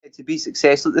To be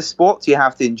successful at the sport, you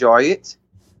have to enjoy it.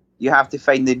 You have to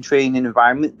find the training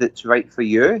environment that's right for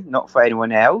you, not for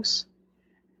anyone else.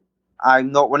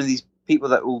 I'm not one of these people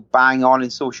that will bang on in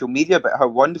social media about how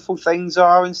wonderful things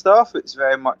are and stuff. It's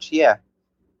very much, yeah.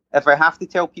 If I have to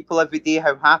tell people every day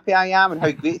how happy I am and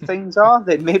how great things are,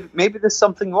 then maybe there's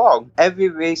something wrong. Every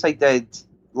race I did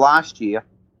last year,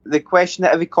 the question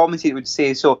that every commentator would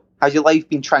say, so has your life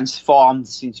been transformed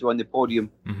since you won the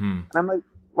podium? Mm-hmm. And I'm like,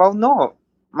 well, no.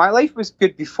 My life was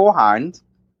good beforehand.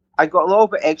 I got a little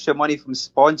bit extra money from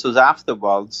sponsors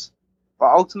afterwards.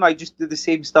 But ultimately, I just did the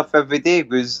same stuff every day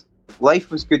because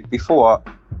life was good before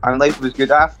and life was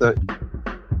good after.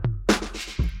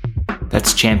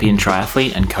 That's champion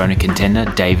triathlete and Kona contender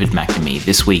David McNamee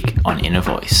this week on Inner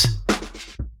Voice.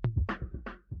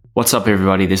 What's up,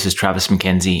 everybody? This is Travis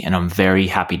McKenzie, and I'm very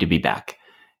happy to be back.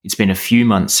 It's been a few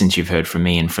months since you've heard from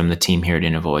me and from the team here at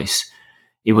Inner Voice.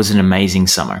 It was an amazing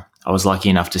summer. I was lucky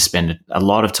enough to spend a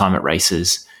lot of time at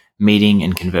races, meeting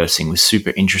and conversing with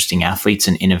super interesting athletes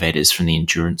and innovators from the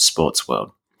endurance sports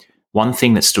world. One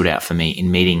thing that stood out for me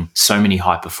in meeting so many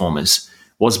high performers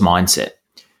was mindset.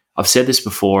 I've said this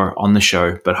before on the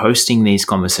show, but hosting these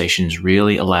conversations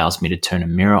really allows me to turn a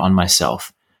mirror on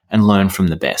myself and learn from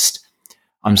the best.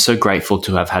 I'm so grateful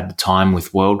to have had the time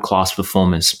with world-class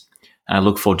performers, and I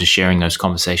look forward to sharing those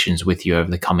conversations with you over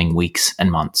the coming weeks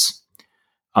and months.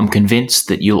 I'm convinced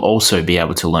that you'll also be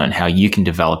able to learn how you can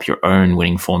develop your own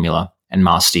winning formula and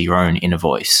master your own inner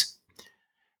voice.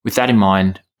 With that in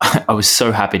mind, I was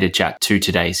so happy to chat to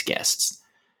today's guests.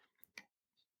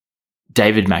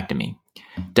 David McNamee.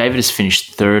 David has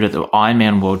finished third at the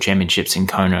Ironman World Championships in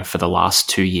Kona for the last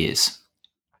 2 years.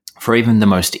 For even the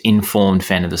most informed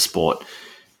fan of the sport,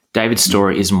 David's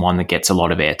story isn't one that gets a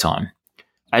lot of airtime.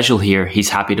 As you'll hear, he's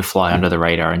happy to fly under the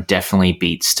radar and definitely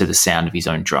beats to the sound of his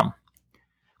own drum.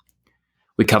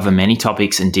 We cover many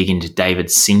topics and dig into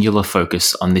David's singular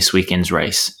focus on this weekend's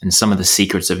race and some of the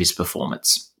secrets of his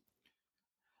performance.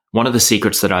 One of the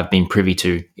secrets that I've been privy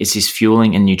to is his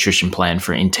fueling and nutrition plan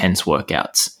for intense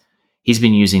workouts. He's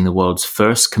been using the world's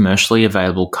first commercially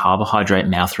available carbohydrate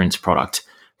mouth rinse product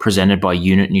presented by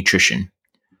Unit Nutrition.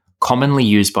 Commonly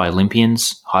used by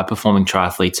Olympians, high-performing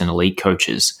triathletes, and elite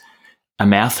coaches, a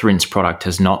mouth rinse product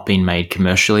has not been made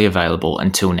commercially available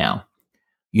until now.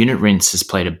 Unit Rinse has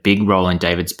played a big role in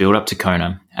David's build-up to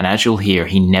Kona, and as you'll hear,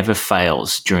 he never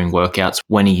fails during workouts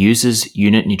when he uses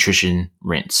Unit Nutrition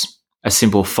Rinse. A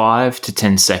simple 5 to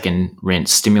 10 second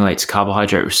rinse stimulates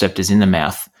carbohydrate receptors in the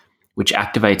mouth, which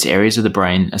activates areas of the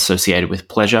brain associated with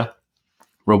pleasure,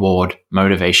 reward,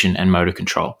 motivation, and motor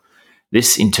control.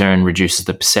 This, in turn, reduces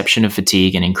the perception of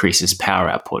fatigue and increases power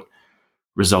output,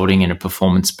 resulting in a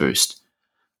performance boost.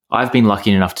 I've been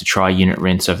lucky enough to try Unit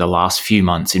Rinse over the last few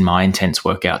months in my intense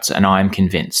workouts, and I am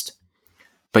convinced.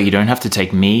 But you don't have to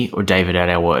take me or David at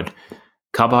our word.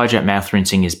 Carbohydrate mouth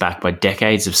rinsing is backed by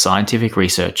decades of scientific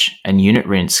research, and Unit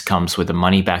Rinse comes with a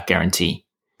money-back guarantee.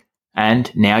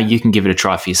 And now you can give it a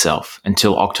try for yourself.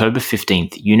 Until October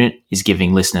 15th, Unit is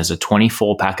giving listeners a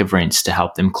 24-pack of rinse to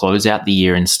help them close out the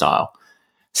year in style.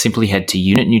 Simply head to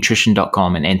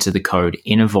unitnutrition.com and enter the code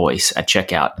INNERVOICE at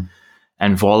checkout.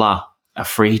 And voila, a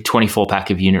free 24-pack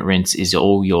of Unit Rinse is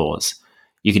all yours.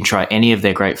 You can try any of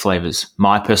their great flavors.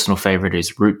 My personal favorite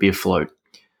is root beer float.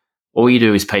 All you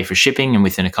do is pay for shipping, and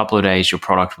within a couple of days, your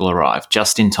product will arrive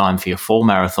just in time for your fall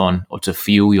marathon or to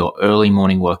fuel your early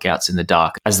morning workouts in the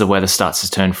dark as the weather starts to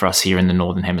turn for us here in the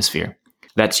Northern Hemisphere.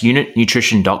 That's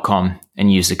unitnutrition.com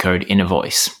and use the code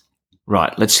INNERVOICE.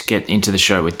 Right, let's get into the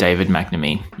show with David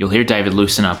McNamee. You'll hear David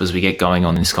loosen up as we get going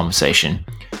on this conversation.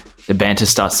 The banter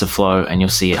starts to flow, and you'll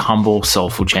see a humble,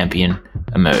 soulful champion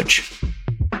emerge.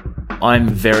 I'm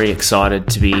very excited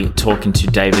to be talking to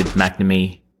David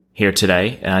McNamee here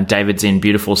today. David's in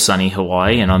beautiful sunny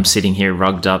Hawaii, and I'm sitting here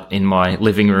rugged up in my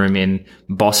living room in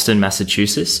Boston,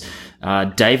 Massachusetts.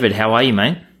 David, how are you,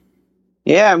 mate?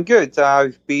 Yeah, I'm good.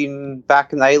 I've been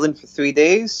back on the island for 3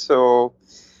 days, so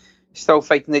still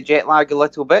fighting the jet lag a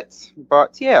little bit.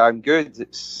 But yeah, I'm good.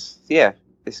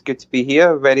 It's good to be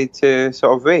here, ready to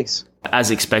sort of race.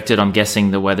 As expected, I'm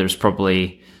guessing the weather's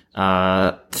probably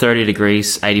 30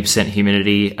 degrees, 80%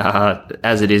 humidity,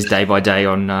 as it is day by day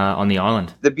on the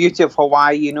island. The beauty of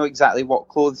Hawaii, you know exactly what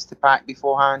clothes to pack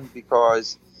beforehand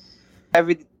because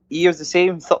every year's the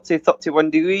same, 30,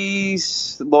 31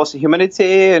 degrees, lots of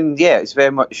humidity, and yeah, it's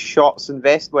very much shorts and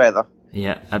vest weather.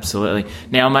 Yeah, absolutely.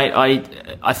 Now, mate,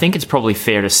 I think it's probably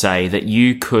fair to say that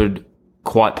you could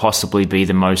quite possibly be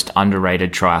the most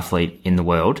underrated triathlete in the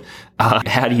world.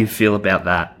 How do you feel about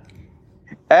that?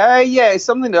 Yeah, it's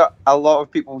something that a lot of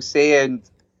people say, and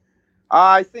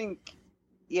I think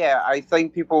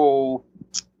people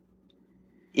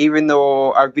even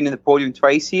though I've been in the podium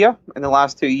twice here in the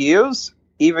last 2 years,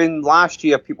 even last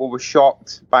year people were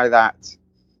shocked by that.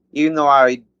 Even though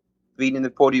I'd been in the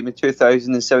podium in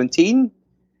 2017,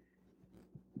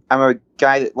 I'm a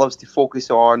guy that loves to focus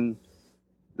on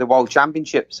the World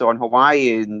Championships on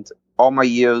Hawaii, and all my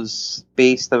years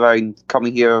based around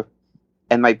coming here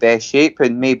in my best shape,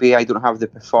 and maybe I don't have the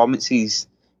performances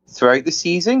throughout the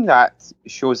season that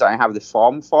shows that I have the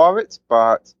form for it,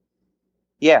 but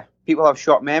yeah, people have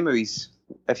short memories.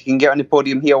 If you can get on the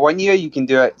podium here one year, you can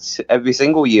do it every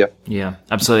single year. Yeah,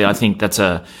 absolutely. I think that's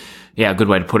a good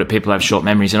way to put it. People have short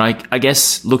memories. And I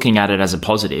guess looking at it as a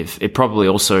positive, it probably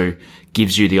also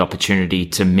gives you the opportunity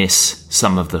to miss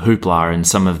some of the hoopla and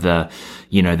some of the,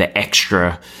 the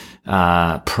extra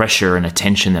pressure and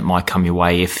attention that might come your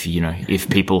way if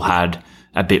people had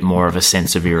a bit more of a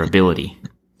sense of your ability.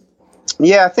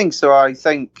 Yeah, I think so. I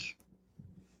think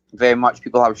very much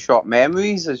people have short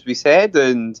memories, as we said,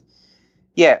 and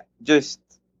yeah, just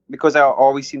because I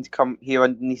always seem to come here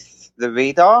underneath the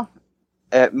radar,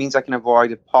 it means I can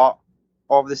avoid a part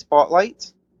of the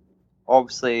spotlight.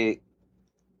 Obviously,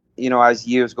 as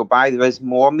years go by, there is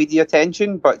more media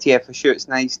attention, but yeah, for sure it's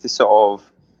nice to sort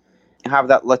of have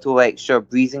that little extra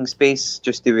breathing space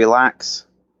just to relax.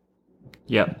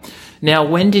 Yeah. Now,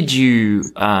 when did you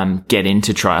get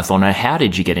into triathlon, or how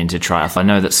did you get into triathlon? I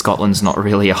know that Scotland's not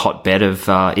really a hotbed of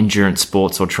endurance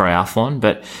sports or triathlon,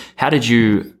 but how did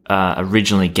you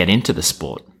originally get into the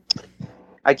sport?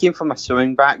 I came from a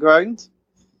swimming background,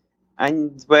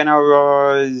 and when I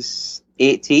was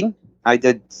 18, I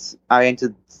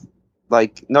entered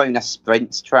not even a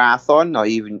sprint triathlon, not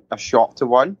even a shorter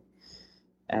one.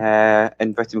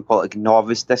 In Britain we call it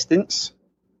novice distance.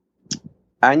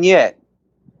 And yeah,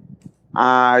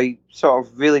 I sort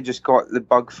of really just got the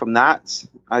bug from that.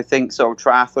 I think sort of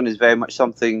triathlon is very much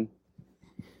something,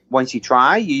 once you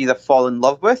try, you either fall in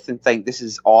love with and think this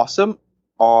is awesome,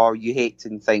 or you hate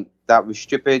and think that was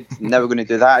stupid, never going to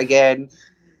do that again.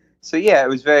 So yeah, it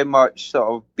was very much sort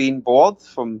of being bored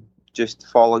from just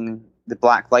following the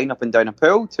black line up and down a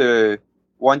pool to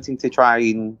wanting to try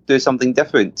and do something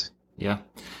different. Yeah.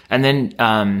 And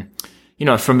then,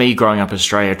 for me growing up in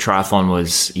Australia, triathlon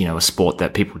was, a sport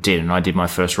that people did. And I did my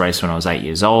first race when I was 8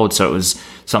 years old. So it was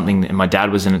something that my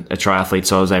dad was a triathlete,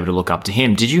 so I was able to look up to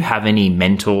him. Did you have any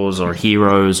mentors or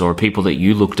heroes or people that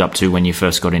you looked up to when you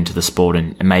first got into the sport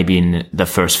and maybe in the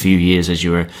first few years as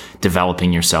you were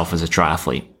developing yourself as a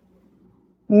triathlete?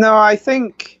 No, I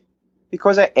think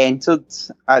because I entered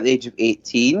at the age of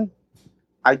 18,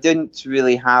 I didn't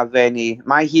really have any.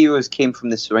 My heroes came from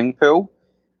the swimming pool.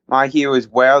 My heroes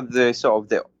were the sort of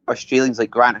the Australians like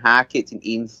Grant Hackett and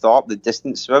Ian Thorpe, the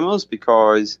distance swimmers,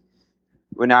 because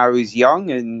when I was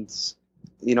young and,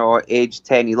 age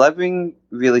 10, 11,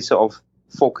 really sort of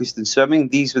focused on swimming,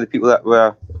 these were the people that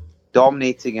were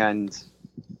dominating. And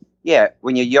yeah,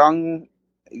 when you're young,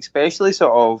 especially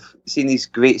sort of seeing these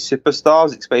great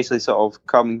superstars, especially sort of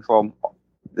coming from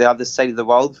the other side of the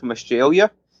world, from Australia,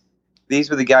 these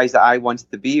were the guys that I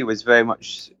wanted to be. It was very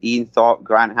much Ian Thorpe,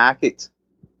 Grant Hackett.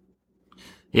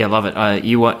 Yeah, I love it.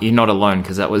 You're not alone,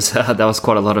 because that was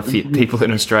quite a lot of people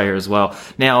in Australia as well.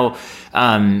 Now,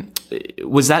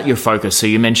 was that your focus? So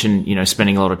you mentioned,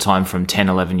 spending a lot of time from 10,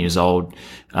 11 years old,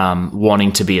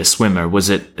 wanting to be a swimmer. Was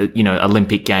it,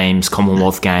 Olympic Games,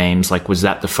 Commonwealth Games? Was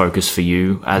that the focus for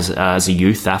you as a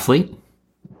youth athlete?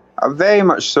 Very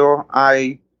much so.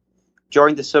 I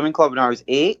joined the swimming club when I was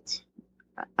 8.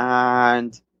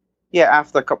 And yeah,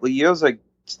 after a couple of years, I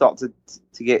started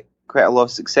to get quite a lot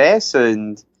of success,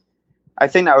 and I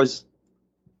think that was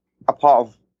a part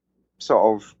of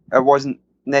sort of, it wasn't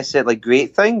necessarily a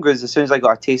great thing, because as soon as I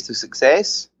got a taste of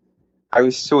success, I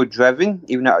was so driven,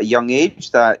 even at a young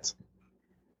age, that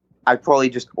I probably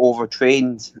just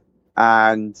overtrained.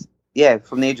 And yeah,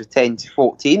 from the age of 10 to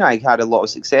 14, I had a lot of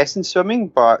success in swimming,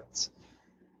 but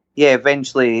yeah,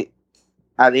 eventually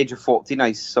at the age of 14,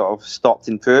 I sort of stopped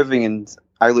improving, and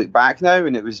I look back now,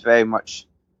 and it was very much,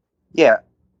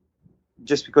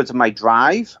 just because of my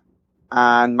drive.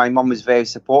 And my mum was very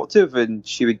supportive, and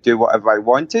she would do whatever I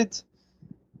wanted,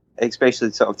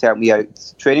 especially sort of to help me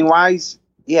out training-wise.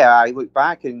 Yeah, I look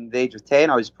back, in the age of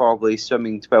 10, I was probably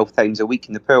swimming 12 times a week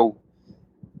in the pool,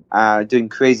 doing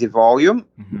crazy volume.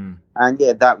 Mm-hmm. And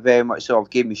yeah, that very much sort of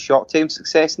gave me short-term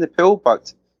success in the pool,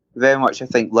 but very much, I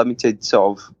think, limited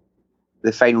sort of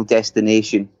the final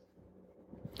destination.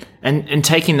 And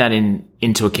taking that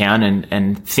into account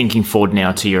and thinking forward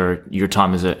now to your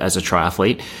time as a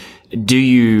triathlete, do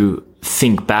you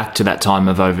think back to that time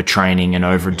of overtraining and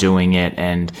overdoing it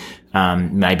and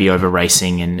maybe over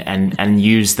racing and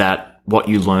use that, what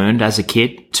you learned as a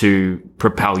kid, to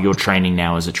propel your training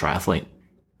now as a triathlete?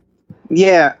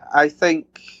 Yeah, I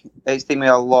think it's taken me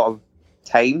a lot of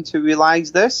time to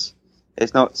realise this.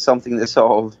 It's not something that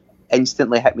sort of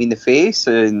instantly hit me in the face,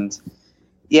 and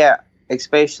yeah,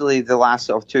 especially the last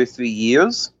sort of 2 or 3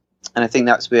 years, and I think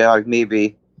that's where I've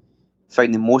maybe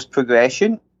found the most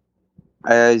progression,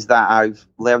 is that I've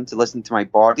learned to listen to my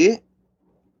body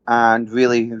and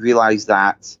really realise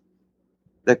that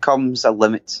there comes a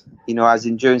limit. You know, as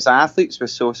endurance athletes, we're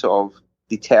so sort of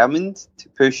determined to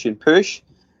push and push,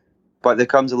 but there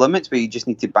comes a limit where you just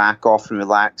need to back off and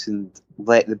relax and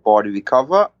let the body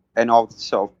recover in order to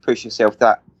sort of push yourself to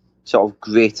that sort of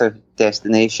greater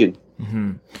destination.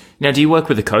 Mm-hmm. Now, do you work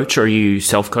with a coach, or are you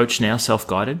self-coached now,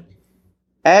 self-guided?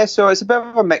 So it's a bit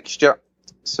of a mixture.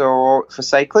 So for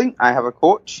cycling, I have a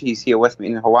coach. He's here with me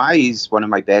in Hawaii. He's one of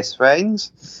my best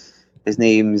friends. His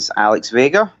name's Alex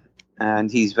Vega,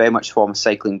 and he's very much from a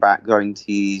cycling background.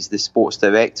 He's the sports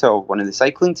director of one of the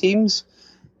cycling teams,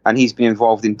 and he's been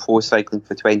involved in pro cycling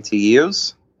for 20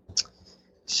 years.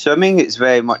 Swimming is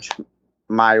very much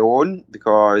my own,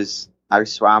 because I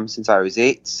swam since I was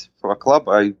 8 for a club.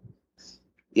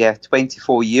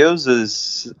 24 years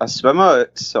as a swimmer.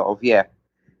 It's sort of,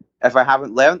 if I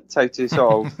haven't learnt how to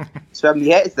sort of swim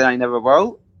yet, then I never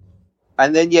will.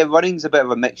 And then, running's a bit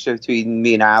of a mixture between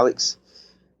me and Alex.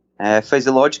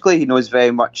 Physiologically, he knows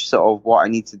very much sort of what I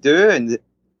need to do and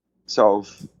sort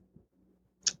of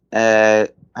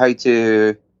how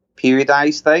to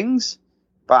periodise things.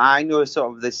 But I know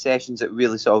sort of the sessions that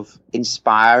really sort of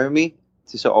inspire me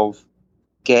to sort of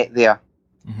get there.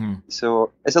 Mm-hmm.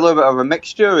 So it's a little bit of a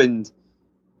mixture, and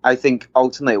I think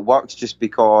ultimately it works just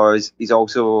because he's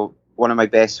also one of my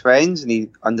best friends and he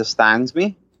understands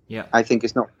me. Yeah, I think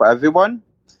it's not for everyone.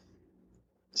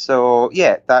 So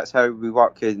that's how we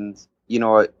work, and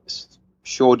it's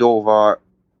showed over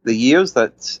the years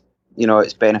that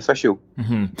it's beneficial.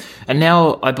 Mm-hmm. And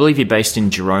now I believe you're based in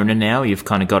Girona now. You've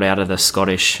kind of got out of the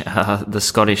Scottish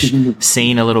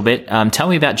scene a little bit. Tell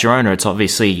me about Girona. It's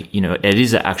obviously, it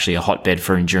is actually a hotbed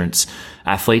for endurance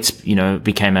athletes. It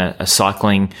became a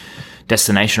cycling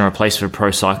destination or a place for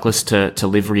pro cyclists to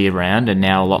live year round, and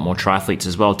now a lot more triathletes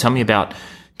as well. Tell me about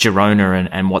Girona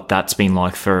and what that's been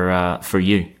like for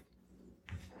you.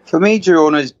 For me,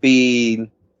 Girona's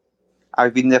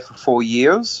I've been there for 4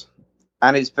 years.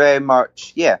 And it's very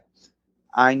much,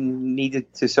 I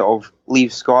needed to sort of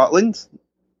leave Scotland,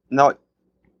 not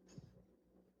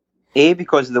A,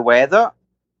 because of the weather,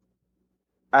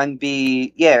 and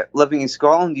B, living in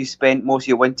Scotland, you spent most of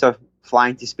your winter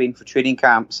flying to Spain for training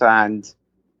camps, and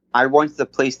I wanted a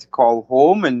place to call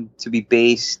home and to be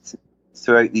based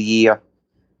throughout the year.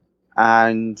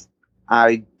 And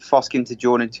I first came to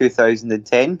Girona in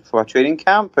 2010 for a training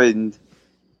camp, and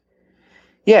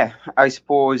I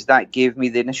suppose that gave me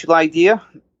the initial idea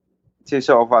to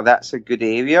sort of, that's a good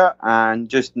area, and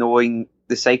just knowing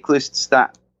the cyclists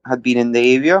that had been in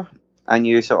the area, I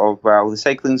knew sort of, the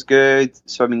cycling's good,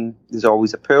 swimming, there's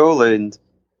always a pool, and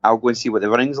I'll go and see what the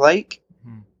running's like.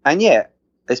 And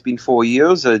it's been 4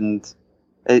 years, and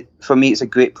for me, it's a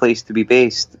great place to be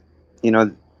based.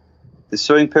 The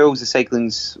swimming pools, the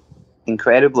cycling's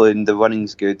incredible, and the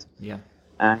running's good. Yeah.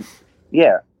 And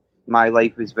my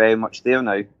life is very much there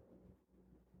now.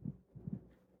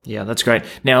 Yeah, that's great.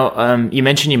 Now, you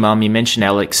mentioned your mum, you mentioned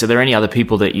Alex. Are there any other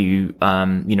people that you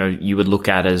would look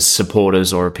at as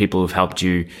supporters or people who've helped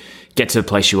you get to the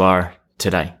place you are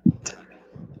today?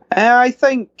 I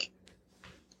think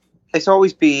it's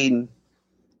always been,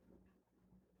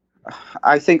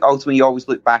 ultimately you always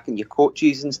look back on your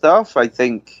coaches and stuff. I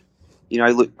think,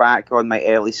 I look back on my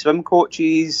early swim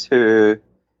coaches who,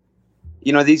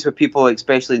 these were people,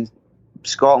 especially in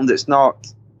Scotland, it's not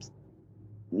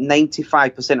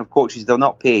 95% of coaches, they're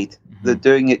not paid. Mm-hmm. They're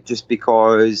doing it just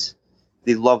because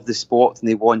they love the sport and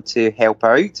they want to help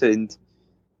out. And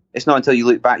it's not until you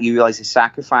look back you realise the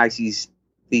sacrifices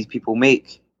these people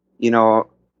make.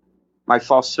 My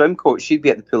first swim coach, she'd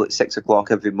be at the pool at 6 o'clock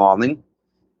every morning,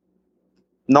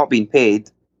 not being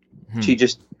paid. Mm-hmm. She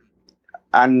just,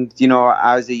 and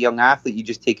as a young athlete, you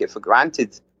just take it for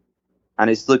granted. And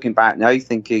it's looking back now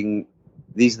thinking,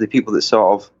 these are the people that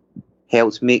sort of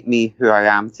helped make me who I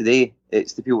am today.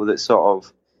 It's the people that sort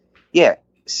of,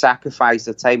 sacrifice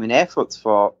their time and effort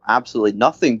for absolutely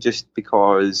nothing, just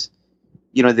because,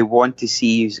 they want to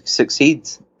see you succeed,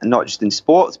 and not just in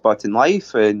sports, but in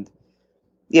life. And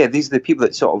these are the people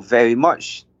that sort of very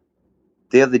much,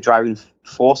 they're the driving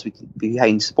force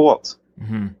behind sport.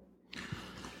 Mm-hmm.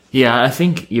 Yeah, I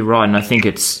think you're right. And I think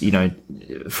it's,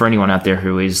 for anyone out there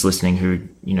who is listening, who,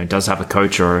 does have a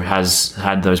coach or has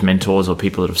had those mentors or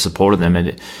people that have supported them,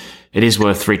 it is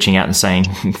worth reaching out and saying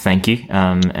thank you,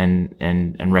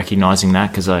 and recognizing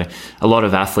that, because a lot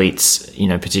of athletes,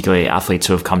 particularly athletes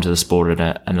who have come to the sport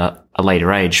at a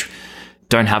later age,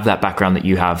 don't have that background that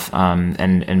you have,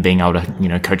 and being able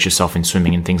to, coach yourself in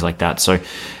swimming and things like that. So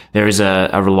there is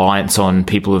a reliance on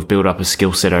people who've built up a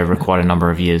skill set over quite a number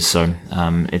of years. So,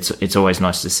 it's always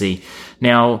nice to see.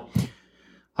 Now,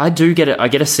 I get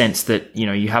a sense that,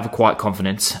 you have a quiet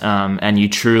confidence, and you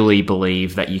truly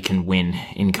believe that you can win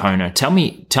in Kona. Tell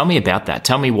me about that.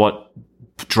 Tell me what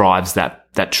drives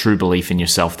that true belief in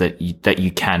yourself that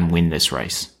you can win this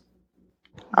race.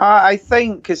 I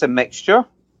think it's a mixture.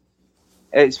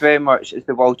 It's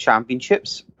the World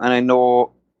Championships, and I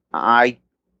know I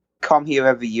come here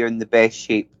every year in the best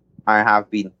shape I have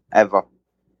been ever.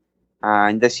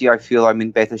 And this year I feel I'm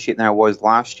in better shape than I was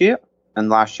last year. And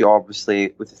last year,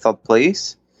 obviously, with the third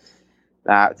place,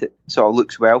 that sort of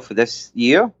looks well for this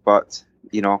year. But,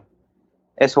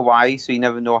 it's Hawaii, so you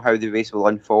never know how the race will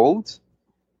unfold.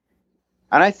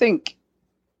 And I think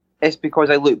it's because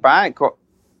I look back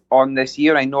on this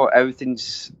year, I know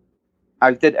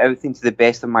I did everything to the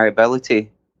best of my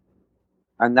ability.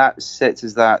 And that's it,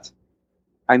 is that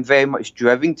I'm very much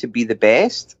driven to be the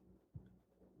best,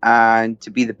 and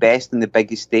to be the best in the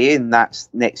biggest day, and that's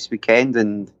next weekend.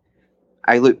 And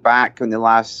I look back on the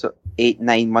last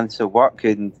 8-9 months of work,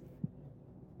 and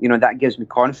that gives me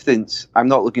confidence. I'm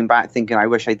not looking back thinking I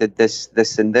wish I did this,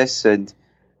 and this, and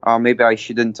maybe I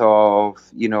shouldn't have,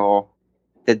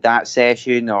 did that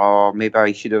session, or maybe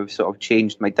I should have sort of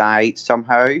changed my diet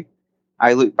somehow.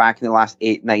 I look back in the last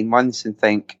 8-9 months and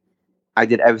think I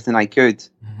did everything I could,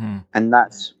 and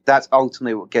that's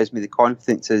ultimately what gives me the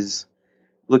confidence, is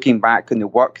looking back on the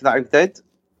work that I've did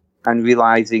and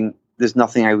realizing there's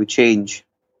nothing I would change.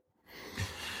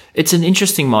 It's an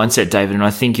interesting mindset, David, and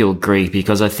I think you'll agree,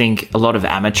 because I think a lot of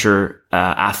amateur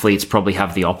athletes probably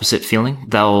have the opposite feeling.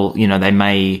 They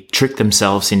may trick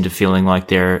themselves into feeling like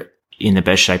they're in the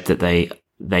best shape that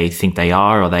they think they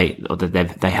are, or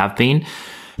that they have been.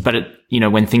 But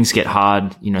when things get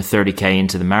hard, 30K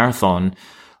into the marathon,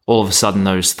 all of a sudden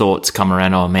those thoughts come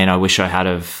around. Oh man, I wish I had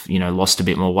have lost a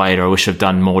bit more weight, or I wish I've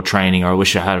done more training, or I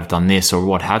wish I had have done this, or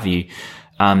what have you.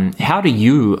 How do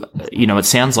you, it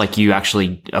sounds like you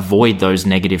actually avoid those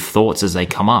negative thoughts as they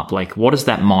come up. Like, what is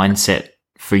that mindset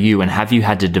for you, and have you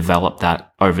had to develop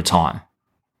that over time?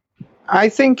 I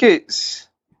think it's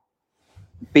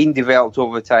been developed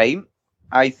over time.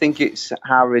 I think it's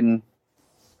having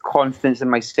confidence in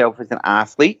myself as an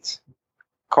athlete,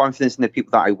 confidence in the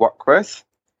people that I work with,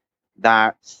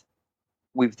 that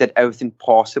we've did everything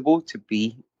possible to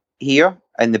be here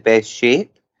in the best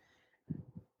shape.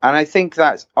 And I think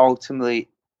that's ultimately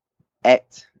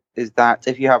it, is that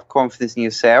if you have confidence in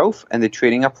yourself and the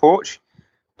training approach,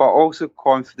 but also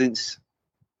confidence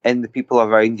in the people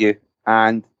around you.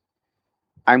 And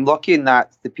I'm lucky in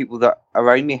that the people that are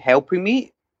around me helping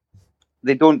me,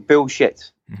 they don't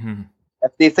bullshit. Mm-hmm.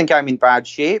 If they think I'm in bad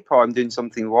shape or I'm doing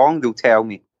something wrong, they'll tell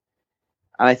me.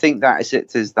 And I think that is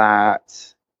it, is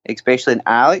that, especially in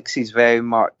Alex, he's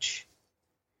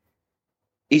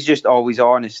just always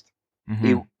honest.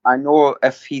 Mm-hmm. I know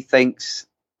if he thinks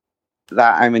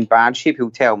that I'm in bad shape, he'll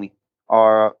tell me.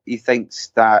 Or he thinks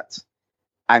that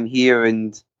I'm here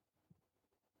and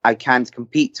I can't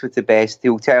compete with the best,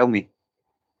 he'll tell me.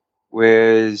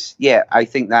 Whereas, I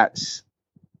think that's,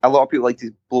 a lot of people like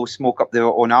to blow smoke up their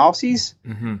own arses.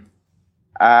 Mm-hmm.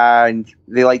 And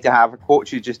they like to have a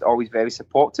coach who's just always very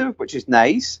supportive, which is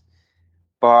nice.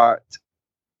 But,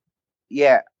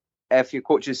 if your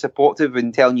coach is supportive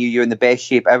and telling you you're in the best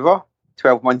shape ever,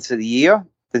 12 months of the year,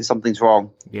 then something's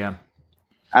wrong. Yeah.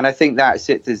 And I think that's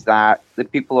it, is that the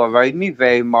people around me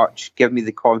very much give me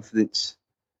the confidence,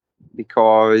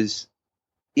 because,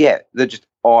 they're just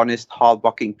honest,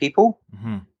 hardworking people.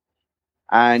 Mm-hmm.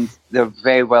 And they're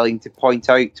very willing to point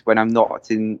out when I'm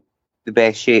not in the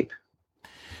best shape.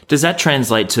 Does that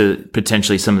translate to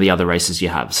potentially some of the other races you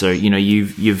have? So,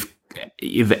 you've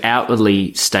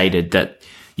outwardly stated that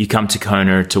you come to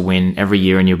Kona to win every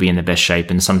year and you'll be in the best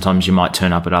shape. And sometimes you might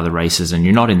turn up at other races and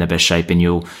you're not in the best shape, and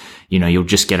you'll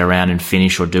just get around and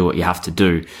finish or do what you have to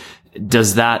do.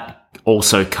 Does that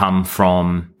also come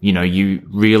from, you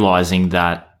realizing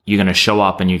that you're going to show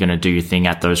up and you're going to do your thing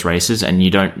at those races, and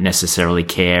you don't necessarily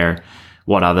care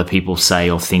what other people say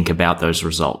or think about those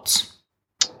results?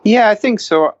 Yeah, I think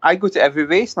so. I go to every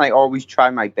race and I always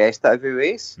try my best at every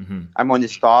race. Mm-hmm. I'm on the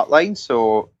start line,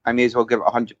 so I may as well give it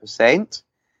 100%.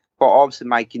 But obviously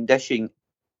my condition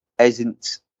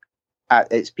isn't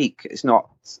at its peak.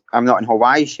 I'm not in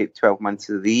Hawaii shape 12 months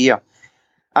of the year.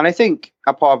 And I think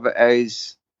a part of it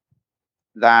is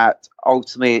that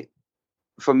ultimately,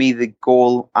 for me, the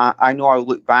goal, I know I'll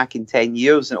look back in 10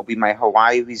 years and it'll be my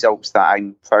Hawaii results that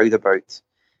I'm proud about.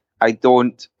 I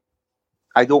don't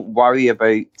worry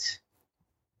about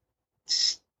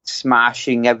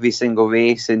smashing every single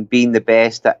race and being the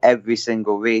best at every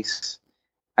single race.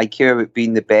 I care about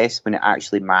being the best when it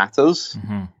actually matters.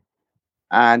 Mm-hmm.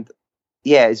 And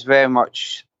yeah, it's very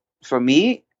much, for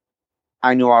me,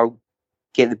 I know I'll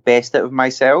get the best out of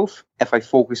myself if I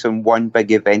focus on one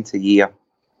big event a year.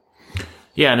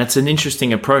 Yeah, and it's an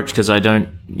interesting approach because I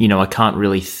can't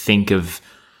really think of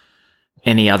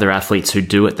any other athletes who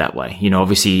do it that way.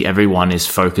 Obviously everyone is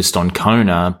focused on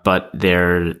Kona, but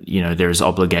there's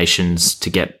obligations to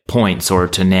get points or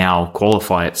to now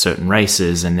qualify at certain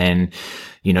races, and then,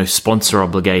 sponsor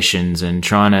obligations and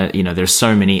trying to, there's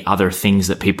so many other things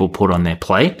that people put on their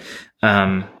plate,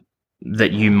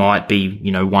 that you might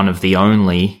be, one of the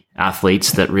only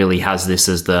athletes that really has this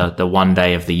as the one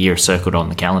day of the year circled on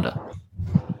the calendar.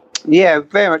 Yeah,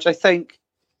 very much. I think,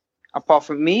 apart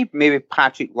from me, maybe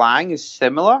Patrick Lang is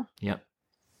similar. Yep.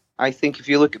 I think if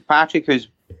you look at Patrick, who's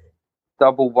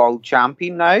double world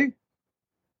champion now,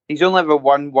 he's only ever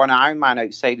won one Ironman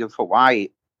outside of Hawaii.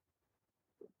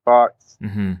 But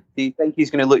do you think he's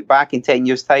going to look back in 10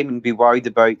 years' time and be worried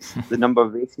about the number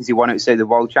of races he won outside the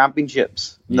World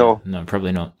Championships? No. No,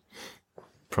 probably not.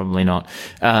 Probably not.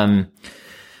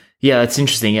 Yeah, it's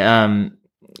interesting.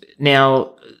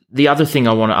 Now, the other thing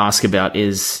I want to ask about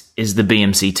is the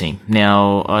BMC team.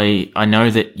 Now, I know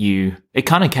that it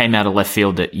kind of came out of left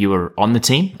field that you were on the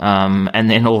team, and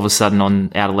then all of a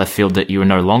sudden out of left field that you were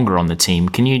no longer on the team.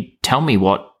 Can you tell me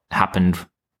what happened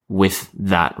with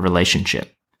that relationship?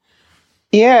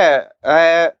 Yeah,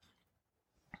 I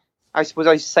suppose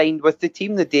I signed with the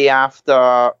team the day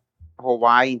after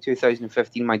Hawaii in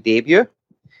 2015, my debut.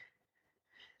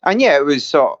 And yeah, it was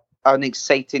sort of an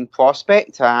exciting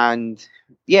prospect, and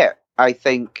yeah, I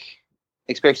think,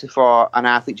 especially for an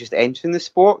athlete just entering the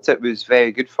sport, it was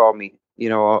very good for me.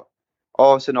 All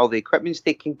of a sudden, all the equipment's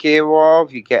taken care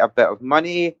of, you get a bit of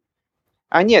money,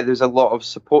 and yeah, there's a lot of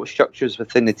support structures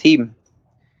within the team.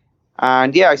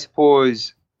 And yeah, I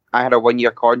suppose I had a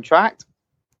 1-year contract,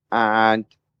 and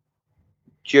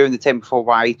during the time before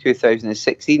Hawaii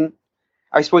 2016,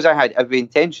 I suppose I had every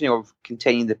intention of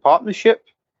continuing the partnership.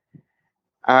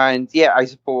 And yeah, I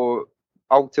suppose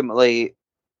ultimately,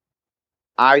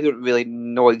 I don't really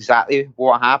know exactly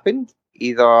what happened.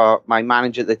 Either my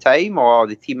manager at the time or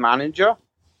the team manager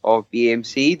of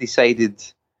BMC decided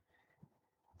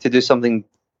to do something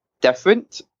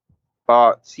different.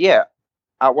 But yeah,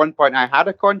 at one point I had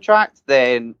a contract,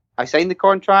 then I signed the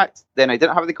contract, then I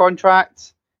didn't have the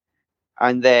contract,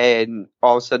 and then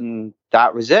all of a sudden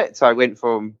that was it. So I went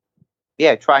from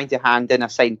trying to hand in a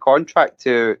signed contract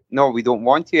to, no, we don't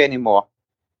want you anymore.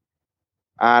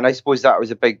 And I suppose that was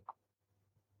a big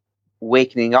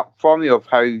wakening up for me of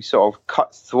how sort of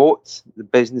cutthroat the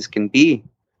business can be.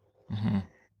 Mm-hmm.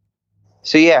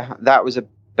 So yeah, that was a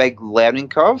big learning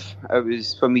curve. It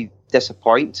was, for me,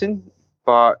 disappointing.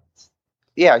 But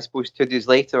yeah, I suppose 2 days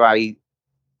later I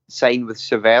signed with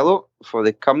Cervelo for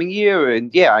the coming year.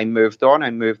 And yeah, I moved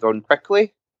on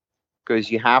quickly because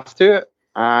you have to.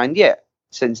 And yeah,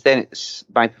 since then,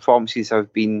 my performances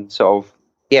have been sort of,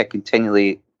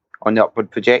 continually on the upward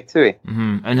trajectory.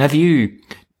 Mm-hmm. And have you,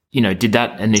 did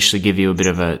that initially give you a bit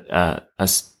of a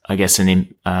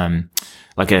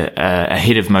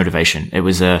hit of motivation? It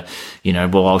was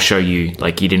I'll show you,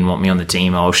 like, you didn't want me on the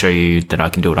team, I'll show you that I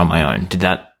can do it on my own. Did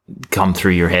that come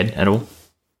through your head at all?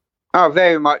 Oh,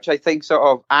 very much. I think sort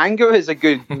of anger is a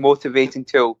good motivating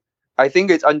tool. I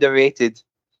think it's underrated.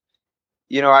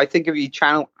 I think if you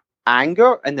channel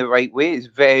anger in the right way, it's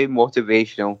very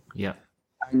motivational. Yeah.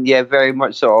 And yeah, very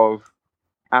much sort of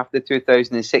after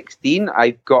 2016,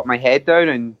 I got my head down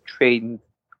and trained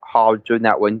hard during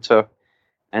that winter,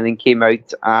 and then came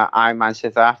out Ironman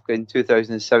South Africa in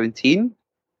 2017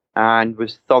 and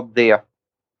was third there.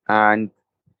 And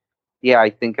yeah, I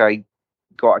think I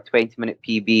got a 20-minute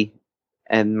PB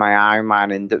in my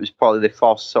Ironman, and it was probably the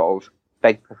first sort of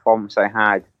big performance I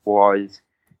had. Was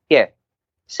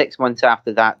 6 months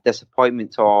after that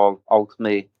disappointment of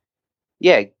ultimately,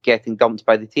 getting dumped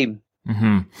by the team.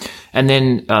 Mm-hmm. And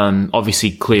then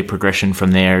obviously clear progression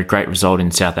from there. Great result in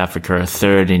South Africa,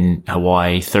 third in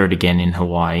Hawaii, third again in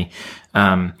Hawaii.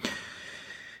 Tell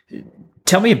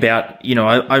me about,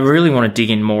 I really want to dig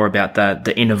in more about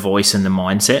the inner voice and the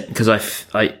mindset, because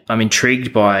I'm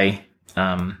intrigued by,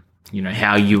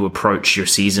 how you approach your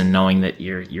season, knowing that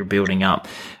you're building up.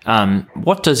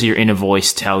 What does your inner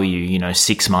voice tell you,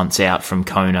 6 months out from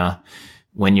Kona,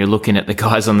 when you're looking at the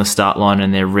guys on the start line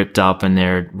and they're ripped up and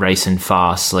they're racing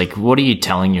fast? Like, what are you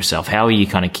telling yourself? How are you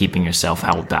kind of keeping yourself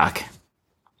held back?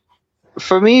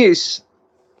 For me,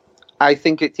 I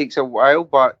think it takes a while,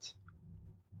 but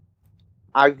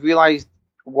I've realized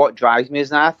what drives me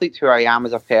as an athlete, who I am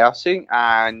as a person.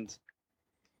 And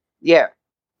yeah,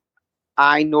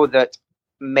 I know that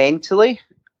mentally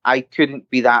I couldn't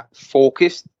be that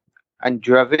focused and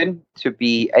driven to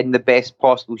be in the best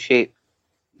possible shape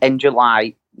in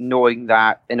July, knowing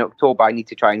that in October I need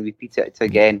to try and repeat it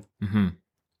again. Mm-hmm.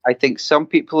 I think some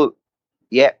people,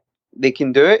 yeah, they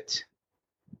can do it.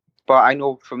 But I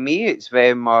know for me, it's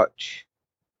very much,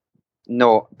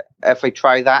 no, if I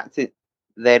try that,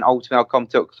 then ultimately I'll come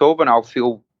to October and I'll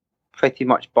feel pretty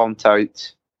much burnt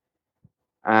out.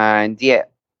 And yeah,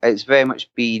 it's very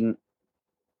much been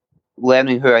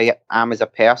learning who I am as a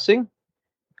person.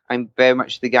 I'm very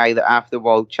much the guy that after the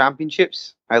World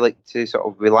Championships, I like to sort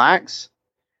of relax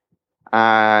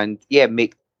and yeah,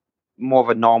 make more of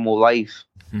a normal life.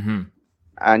 Mm-hmm.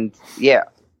 And yeah,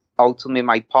 ultimately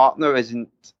my partner isn't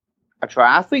a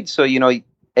triathlete, so you know,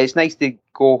 it's nice to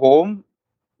go home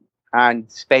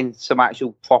and spend some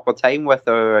actual proper time with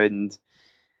her and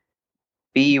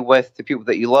be with the people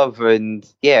that you love and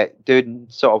yeah, doing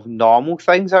sort of normal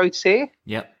things, I would say.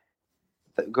 Yep.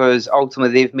 Because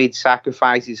ultimately they've made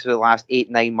sacrifices for the last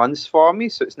 8-9 months for me,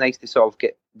 so it's nice to sort of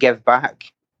give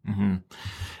back. Mm-hmm.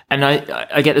 And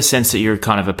I get the sense that you're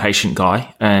kind of a patient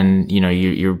guy, and you know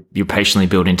you're patiently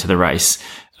built into the race.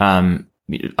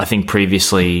 I think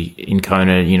previously in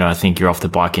Kona, you know, I think you're off the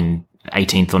bike in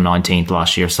 18th or 19th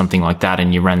last year, something like that,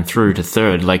 and you ran through to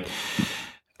third. Like,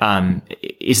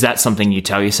 is that something you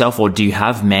tell yourself, or do you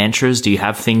have mantras? Do you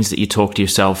have things that you talk to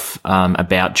yourself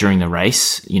about during the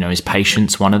race? You know, is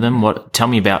patience one of them? Tell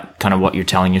me about kind of what you're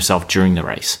telling yourself during the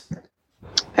race.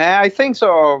 I think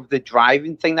sort of the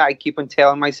driving thing that I keep on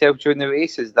telling myself during the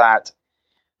race is that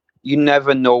you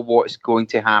never know what's going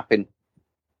to happen.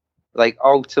 Like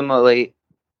ultimately,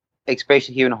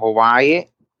 especially here in Hawaii,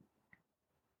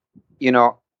 you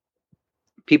know,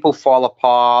 people fall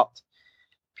apart,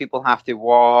 people have to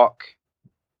walk.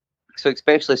 So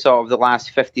especially sort of the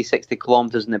last 50, 60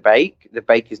 kilometers on the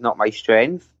bike is not my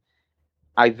strength.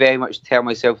 I very much tell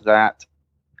myself that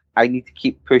I need to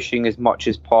keep pushing as much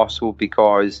as possible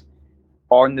because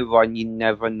on the run, you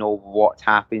never know what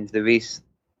happens. The race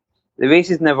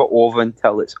is never over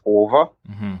until it's over.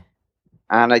 Mm-hmm.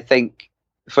 And I think,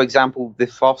 for example, the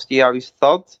first year I was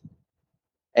third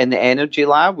in the energy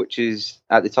lab, which is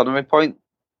at the tournament point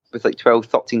with like 12,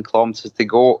 13 kilometers to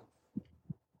go.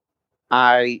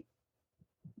 I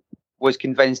was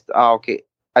convinced, okay,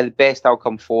 at the best I'll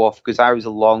come fourth because I was a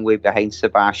long way behind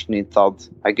Sebastian in third,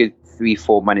 a good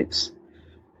 3-4 minutes.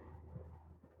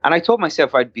 And I told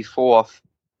myself I'd be fourth,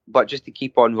 but just to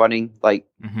keep on running like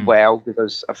well, because I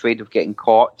was afraid of getting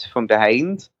caught from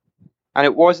behind. And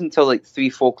it wasn't until like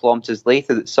 3-4 kilometers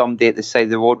later that somebody at the side of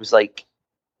the road was like,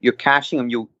 "You're catching him.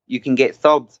 You can get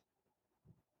third."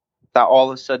 That all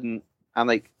of a sudden I'm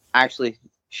like, actually,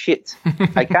 shit,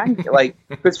 I can. Like,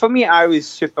 because for me, I was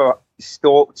super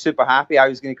stoked, super happy. I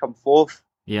was going to come fourth.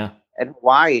 Yeah. In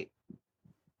Hawaii.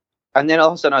 And then all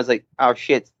of a sudden I was like, oh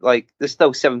shit, like there's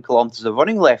still 7 kilometers of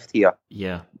running left here.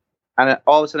 Yeah. And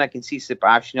all of a sudden I can see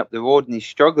Sebastian up the road and he's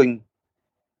struggling.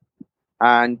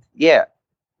 And yeah,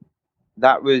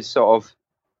 that was sort of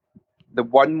the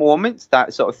one moment,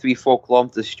 that sort of 3-4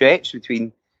 kilometer stretch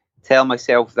between telling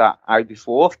myself that I'd be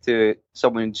fourth to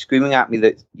someone screaming at me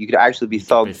that you could actually be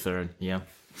third. Yeah.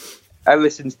 Ever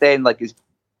since then, like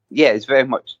it's very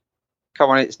much, come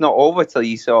on, it's not over till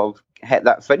you sort of hit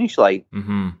that finish line.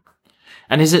 Mm-hmm.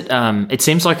 And is it, it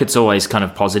seems like it's always kind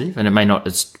of positive, and it may not,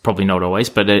 it's probably not always,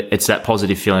 but it's that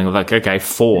positive feeling of like, okay,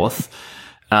 fourth,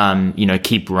 you know,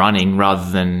 keep running rather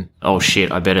than, oh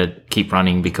shit, I better keep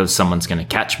running because someone's going to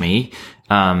catch me.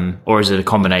 Or is it a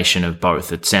combination of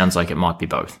both? It sounds like it might be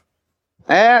both.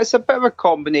 It's a bit of a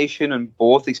combination on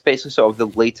both, especially sort of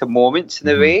the later moments in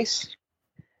the race.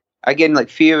 Again, like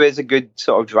fear is a good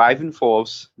sort of driving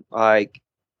force. Like,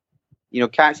 you know,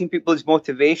 catching people is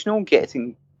motivational,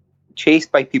 getting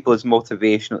chased by people is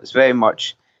motivational. It's very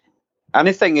much, and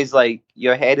the thing is, like,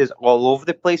 your head is all over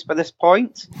the place by this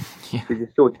point because you're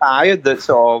so tired that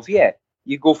sort of, yeah,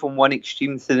 you go from one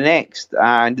extreme to the next,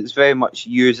 and it's very much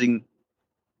using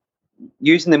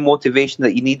the motivation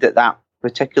that you need at that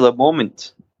particular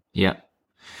moment. Yeah.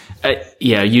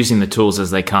 Using the tools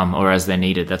as they come or as they're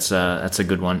needed. That's a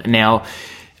good one. Now,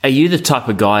 are you the type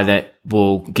of guy that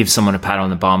will give someone a pat on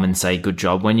the bum and say good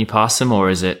job when you pass them, or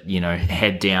is it, you know,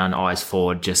 head down, eyes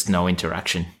forward, just no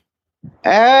interaction?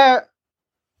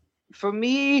 For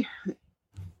me,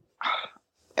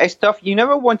 It's tough. You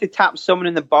never want to tap someone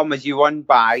in the bum as you run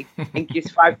by, in case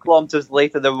 5 kilometers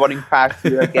later they're running past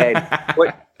you again.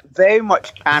 Which very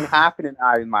much can happen in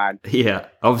Ironman. Yeah,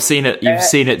 I've seen it. You've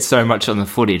seen it so much on the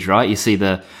footage, right? You see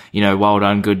the, well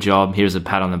done, good job. Here's a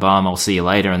pat on the bum. I'll see you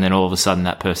later. And then all of a sudden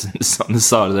that person's on the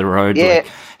side of the road, like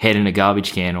head in a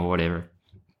garbage can or whatever.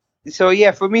 So,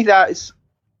 for me, that's,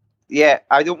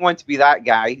 I don't want to be that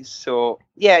guy. So,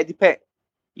 it depends.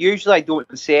 Usually I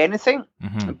don't say anything,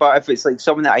 but if it's like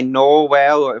someone that I know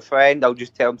well or a friend, I'll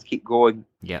just tell them to keep going.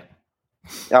 Yeah.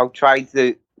 I'll try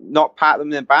to not pat them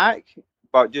in the back,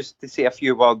 but just to say a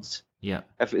few words. Yeah.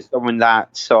 If it's someone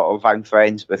that sort of I'm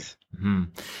friends with. Mm-hmm.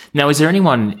 Now, is there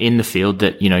anyone in the field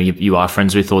that, you are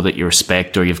friends with or that you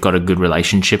respect or you've got a good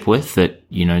relationship with that,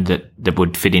 that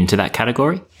would fit into that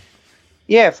category?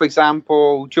 Yeah, for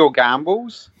example, Joe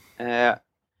Gambles.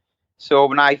 So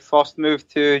when I first moved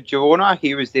to Girona,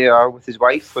 he was there with his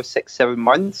wife for 6-7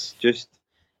 months, just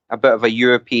a bit of a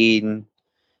European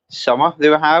summer they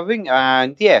were having.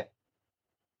 And it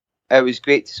was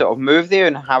great to sort of move there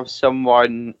and have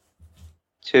someone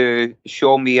to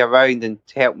show me around and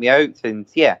to help me out. And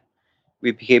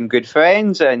we became good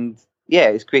friends. And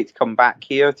it's great to come back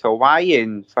here to Hawaii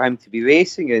and for him to be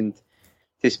racing and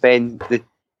to spend the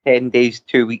 10 days,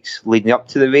 2 weeks leading up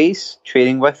to the race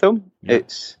training with him. Yeah.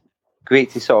 It's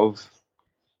great to sort of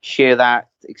share that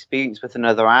experience with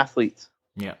another athlete.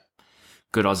 Yeah.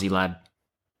 Good Aussie lad.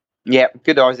 Yeah,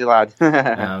 good Aussie lad.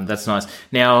 That's nice.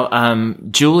 Now,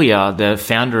 Julia, the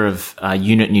founder of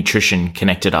Unit Nutrition,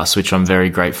 connected us, which I'm very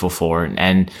grateful for.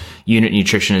 And Unit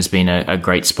Nutrition has been a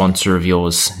great sponsor of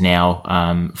yours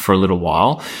now for a little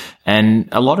while. And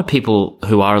a lot of people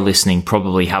who are listening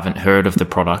probably haven't heard of the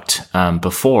product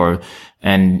before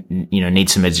and, need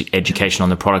some education on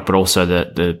the product, but also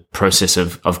the process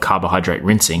of carbohydrate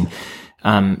rinsing.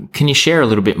 Can you share a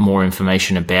little bit more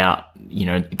information about,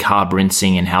 carb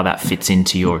rinsing and how that fits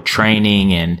into your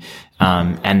training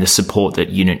and the support that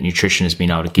Unit Nutrition has been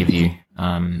able to give you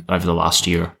over the last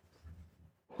year?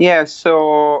 Yeah,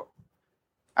 so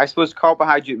I suppose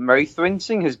carbohydrate mouth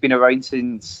rinsing has been around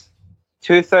since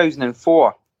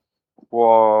 2004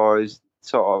 was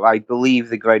sort of, I believe,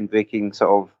 the groundbreaking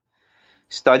sort of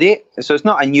study. So it's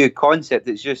not a new concept.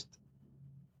 It's just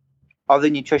other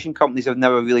nutrition companies have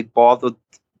never really bothered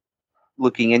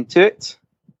looking into it.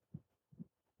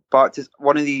 But it's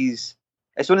one of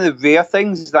the rare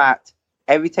things that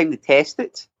every time they test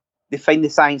it, they find the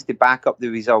science to back up the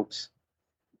results.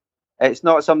 It's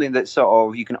not something that sort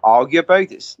of you can argue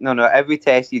about. It's no, every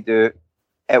test you do,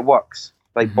 it works.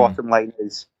 Like bottom line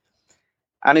is.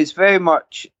 And it's very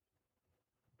much,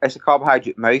 it's a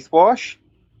carbohydrate mouthwash.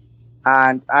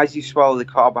 And as you swallow the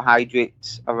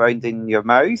carbohydrates around in your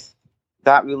mouth,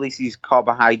 that releases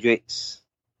carbohydrates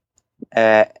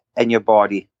in your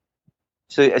body.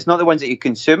 So it's not the ones that you're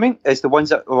consuming, it's the ones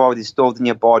that are already stored in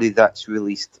your body that's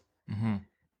released. Mm-hmm.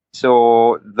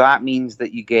 So that means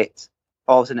that you get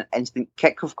also an instant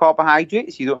kick of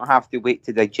carbohydrates. You don't have to wait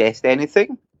to digest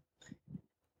anything.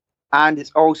 And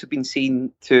it's also been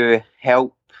seen to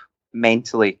help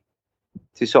mentally,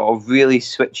 to sort of really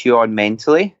switch you on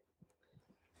mentally.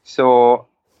 So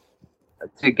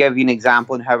to give you an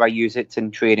example on how I use it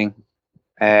in training,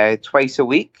 twice a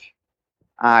week,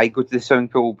 I go to the swimming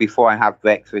pool before I have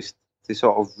breakfast to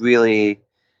sort of really,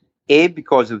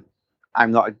 because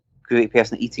I'm not a great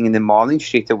person at eating in the morning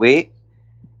straight away,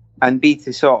 and B,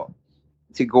 to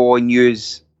go and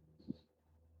use,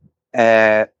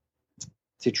 to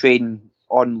train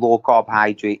on low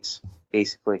carbohydrates,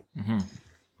 basically. Mm-hmm.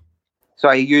 So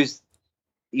I use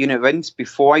Unit Rinse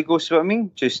before I go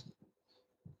swimming, just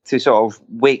to sort of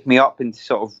wake me up and to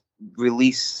sort of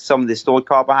release some of the stored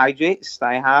carbohydrates that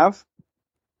I have.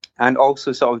 And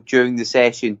also sort of during the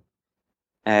session,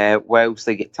 whilst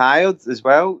I get tired as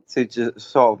well, to just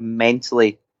sort of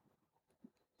mentally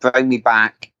bring me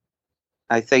back.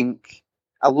 I think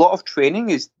a lot of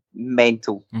training is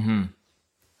mental. Mm-hmm.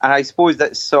 And I suppose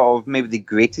that's sort of maybe the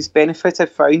greatest benefit I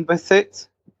found with it.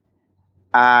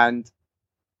 And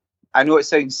I know it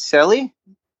sounds silly,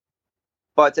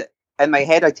 but in my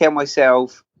head I tell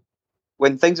myself,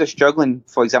 when things are struggling,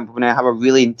 for example, when I have a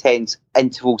really intense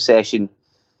interval session,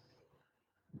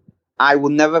 I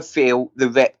will never fail the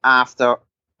rep after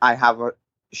I have a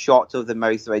shot of the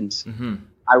mouth rinse. Mm-hmm.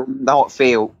 I will not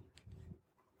fail.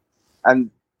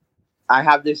 And I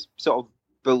have this sort of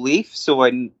belief. So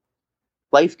when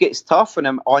life gets tough and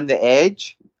I'm on the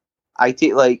edge,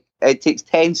 it takes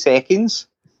 10 seconds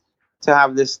to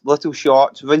have this little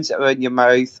shot, rinse it around your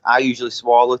mouth. I usually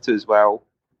swallow it as well.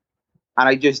 And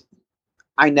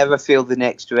I never fail the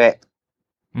next rep.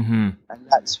 Mm-hmm. And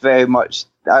that's very much,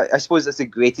 I suppose that's the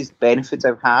greatest benefit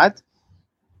I've had.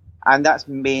 And that's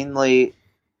mainly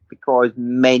because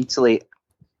mentally,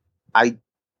 I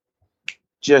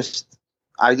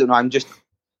don't know, I'm just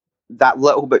that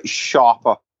little bit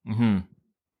sharper. Mm-hmm.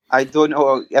 I don't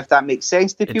know if that makes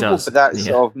sense to It people, does, but that's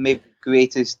yeah. sort of maybe the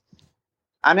greatest.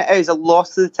 And it is a lot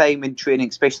of the time in training,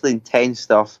 especially intense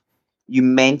stuff, you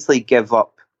mentally give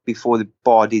up before the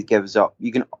body gives up.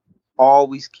 You can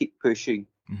always keep pushing,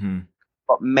 Mm-hmm.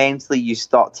 but mentally you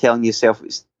start telling yourself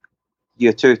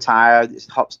you're too tired, it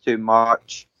hurts too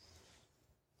much.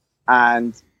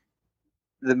 And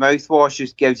the mouthwash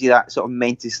just gives you that sort of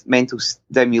mental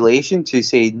stimulation to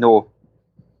say, no,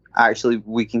 actually,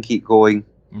 we can keep going.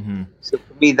 Mm-hmm. So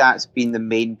for me, that's been the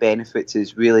main benefits,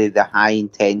 is really the high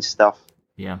intense stuff.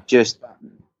 Yeah.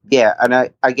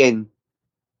 And again,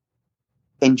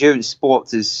 endurance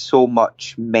sports is so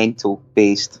much mental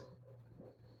based.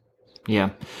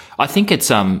 Yeah. I think it's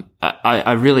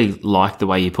I really like the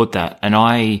way you put that, and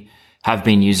I have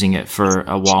been using it for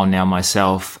a while now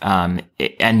myself, and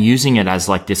using it as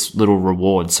like this little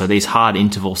reward. So these hard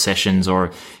interval sessions,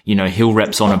 or, you know, hill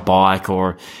reps on a bike,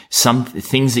 or some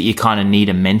things that you kind of need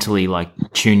to mentally like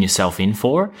tune yourself in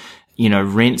for. You know,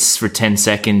 rinse for 10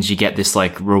 seconds, you get this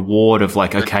like reward of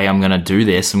like, okay, I'm going to do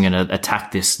this. I'm going to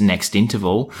attack this next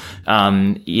interval.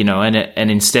 You know,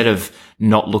 and instead of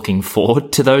not looking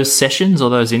forward to those sessions or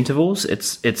those intervals,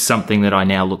 it's something that I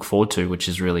now look forward to, which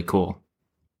is really cool.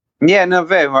 Yeah, no,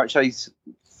 very much. I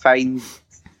find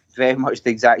very much the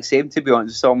exact same, to be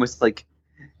honest. It's almost like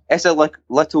it's a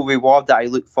little reward that I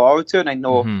look forward to, and I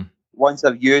know once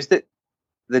I've used it,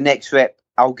 the next rep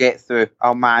I'll get through,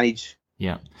 I'll manage.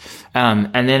 Yeah.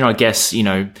 And then I guess, you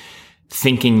know,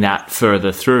 thinking that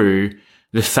further through,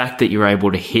 the fact that you're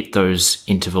able to hit those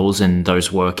intervals and those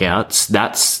workouts,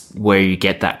 that's where you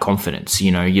get that confidence.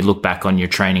 You know, you look back on your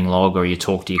training log, or you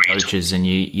talk to your coaches, and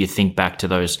you think back to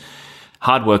those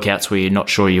hard workouts where you're not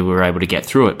sure you were able to get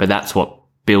through it, but that's what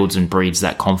builds and breeds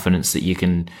that confidence that you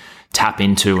can tap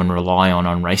into and rely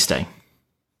on race day.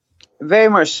 Very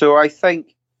much so. I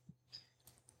think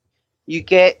you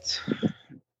get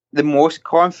the most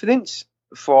confidence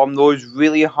from those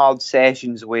really hard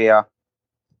sessions where,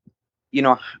 you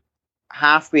know,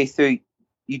 halfway through,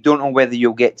 you don't know whether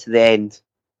you'll get to the end.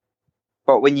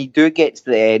 But when you do get to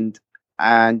the end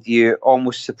and you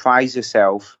almost surprise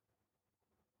yourself,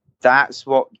 that's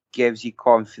what gives you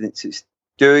confidence. It's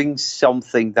doing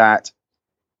something that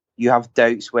you have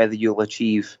doubts whether you'll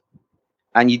achieve.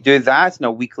 And you do that on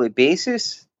a weekly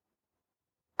basis.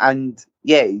 And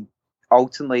yeah,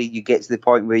 ultimately you get to the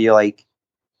point where you're like,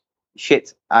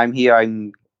 shit, I'm here,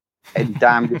 I'm in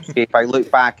damn good shape. I look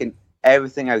back and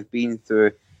everything I've been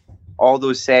through, all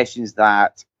those sessions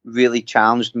that really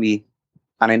challenged me,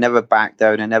 and I never backed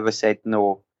down, I never said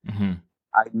no. Mm-hmm.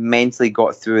 I mentally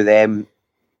got through them.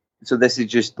 So this is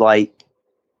just like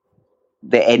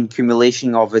the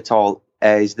accumulation of it all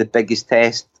is the biggest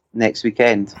test next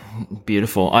weekend.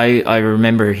 Beautiful. I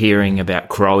remember hearing about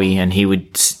Crowe, and he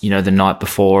would, you know, the night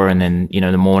before and then, you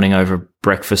know, the morning over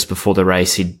breakfast before the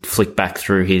race, he'd flick back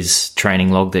through his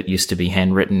training log that used to be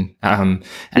handwritten, and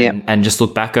just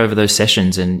look back over those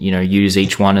sessions and, you know, use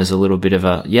each one as a little bit of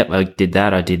a, yep, I did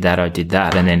that.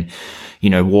 And then,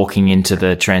 you know, walking into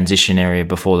the transition area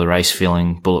before the race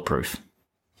feeling bulletproof.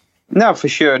 No, for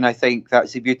sure. And I think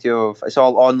that's the beauty of it's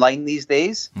all online these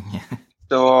days.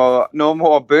 So no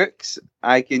more books.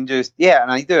 I can just, and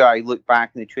I do. I look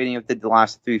back in the training I've did the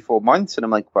last 3-4 months, and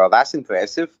I'm like, well, that's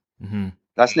impressive. Mm-hmm.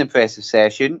 That's an impressive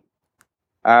session.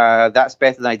 That's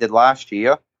better than I did last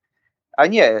year.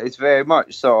 And yeah, it's very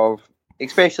much sort of,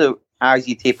 especially as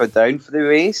you taper down for the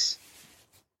race,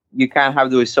 you can have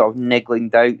those sort of niggling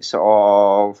doubts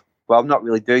of, well, I'm not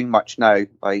really doing much now.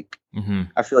 Like,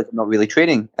 I feel like I'm not really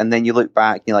training. And then you look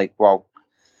back and you're like, wow,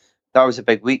 that was a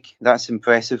big week. That's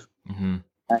impressive. Mm-hmm.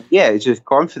 It's just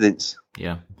confidence.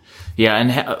 Yeah.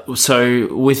 And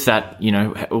so with that, you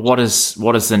know, what does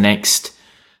the next,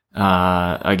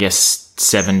 I guess,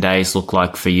 7 days look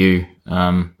like for you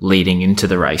leading into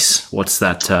the race? What's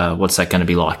that going to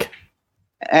be like?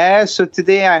 So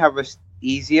today I have an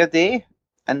easier day,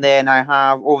 and then I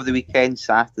have over the weekend,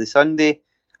 Saturday, Sunday,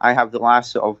 I have the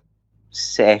last sort of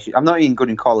session. I'm not even going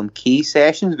to call them key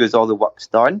sessions because all the work's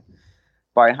done,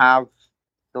 but I have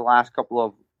the last couple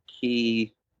of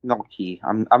not key.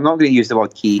 I'm not going to use the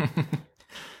word key.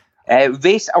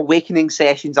 Race awakening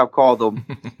sessions, I'll call them.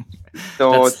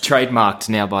 So that's trademarked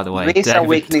now, by the way. Race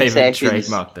awakening sessions.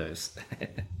 Trademarked those.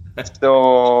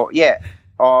 So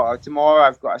tomorrow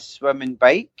I've got a swim and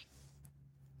bike,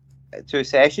 2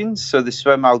 sessions. So the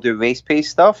swim, I'll do race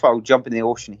pace stuff. I'll jump in the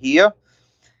ocean here.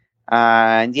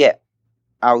 And yeah,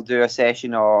 I'll do a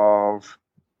session of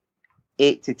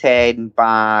 8 to 10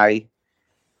 by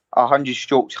 100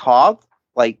 strokes hard,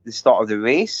 like the start of the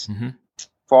race,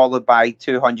 followed by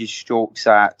 200 strokes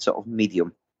at sort of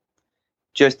medium,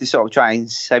 just to sort of try and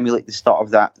simulate the start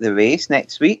of the race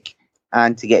next week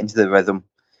and to get into the rhythm.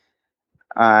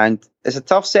 And it's a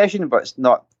tough session, but it's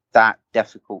not that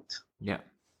difficult. Yeah.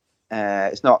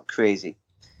 It's not crazy.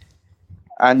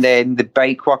 And then the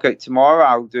bike workout tomorrow,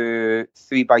 I'll do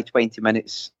 3 by 20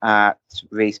 minutes at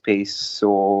race pace.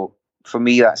 So for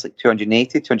me, that's like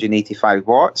 285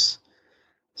 watts.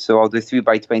 So I'll do 3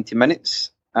 by 20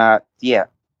 minutes. That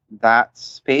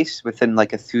pace within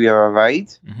like a 3-hour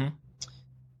ride.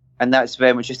 And that's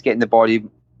very much just getting the body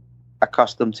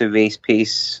accustomed to race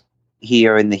pace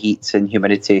here in the heat and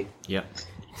humidity. Yeah.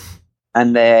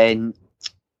 And then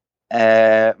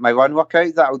my run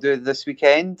workout that I'll do this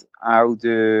weekend, I'll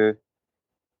do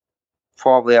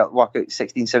probably a workout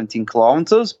 16, 17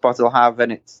 kilometers, but I'll have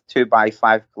in it 2 by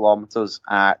 5 kilometers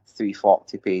at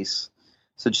 3:40 pace.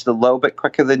 So just a little bit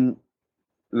quicker than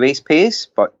race pace,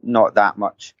 but not that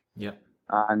much. Yeah.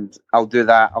 And I'll do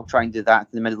that. I'll try and do that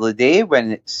in the middle of the day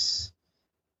when it's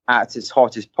at its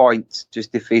hottest point,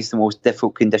 just to face the most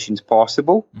difficult conditions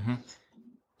possible.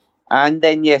 And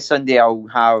then, Sunday I'll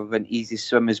have an easy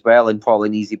swim as well and probably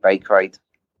an easy bike ride.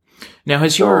 Now,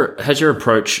 has your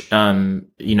approach,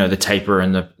 the taper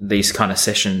and these kind of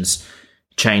sessions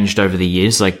changed over the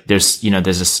years? Like there's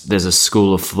a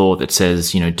school of thought that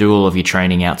says, do all of your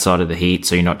training outside of the heat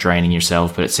so you're not draining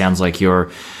yourself. But it sounds like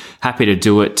you're happy to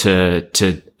do it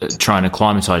to try and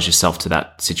acclimatize yourself to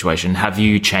that situation. Have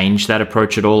you changed that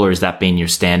approach at all, or has that been your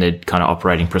standard kind of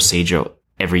operating procedure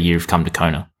every year you've come to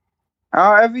Kona?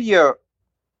 Every year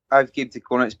I've came to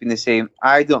Kona, it's been the same.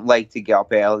 I don't like to get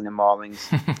up early in the mornings.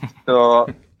 So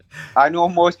I know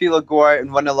most people go out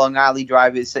and run a long alley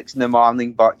drive at 6 in the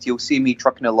morning, but you'll see me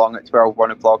trucking along at 12,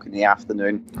 1 o'clock in the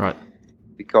afternoon. Right.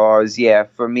 Because,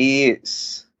 for me,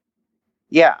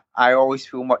 I always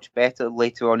feel much better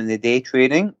later on in the day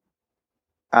training.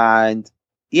 And,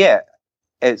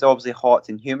 it's obviously hot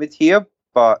and humid here,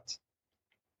 but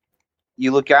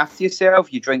you look after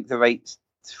yourself, you drink the right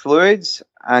fluids,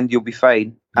 and you'll be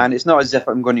fine. And it's not as if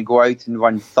I'm going to go out and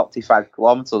run 35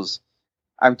 kilometers.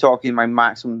 I'm talking my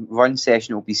maximum run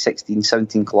session will be 16,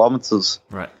 17 kilometers.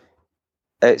 Right.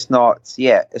 It's not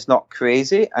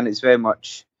crazy, and it's very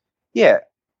much,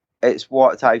 it's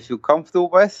what I feel comfortable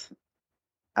with.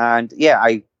 And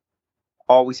I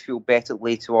always feel better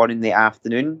later on in the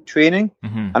afternoon training,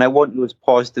 and I want those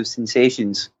positive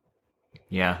sensations.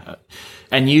 Yeah.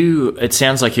 And it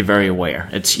sounds like you're very aware.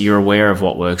 You're aware of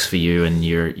what works for you, and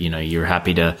you're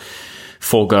happy to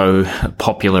forego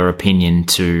popular opinion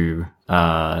to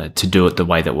do it the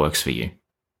way that works for you.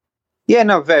 Yeah,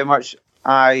 no, very much.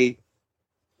 I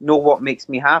know what makes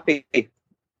me happy.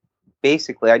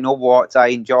 Basically, I know what I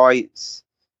enjoy. It's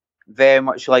very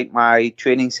much like my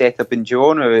training setup in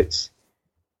Girona.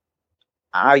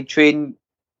 I train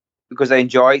because I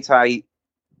enjoy it.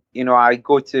 I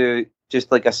go to just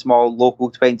like a small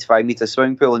local 25-meter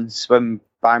swimming pool and swim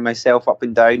by myself up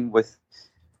and down with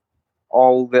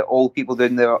all the old people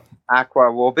doing their aqua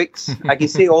aerobics. I can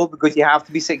say old because you have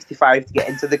to be 65 to get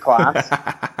into the class.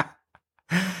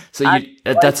 So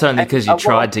that's only because you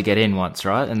tried to get in once,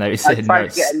 right? And they said, no,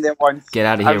 to get in there once. Get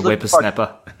out of here,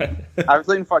 whippersnapper. I was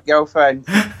looking for a girlfriend.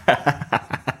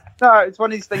 No, it's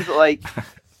one of these things that, like,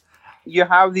 you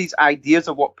have these ideas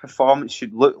of what performance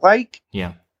should look like.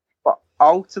 Yeah. But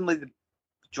ultimately, the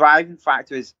driving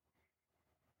factor is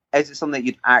it something that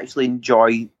you'd actually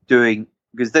enjoy doing?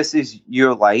 Because this is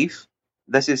your life.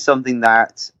 This is something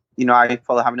that, I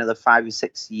probably have another 5 or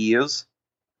 6 years.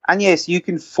 And yes, you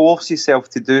can force yourself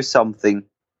to do something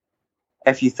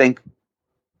if you think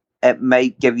it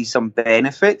might give you some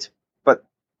benefit, but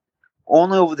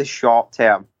only over the short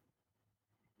term.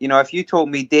 If you told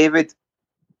me, David,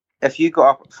 if you got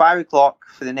up at 5 o'clock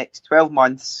for the next 12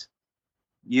 months,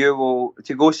 to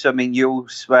go swimming, you'll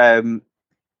swim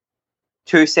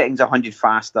 2 seconds 100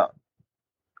 faster.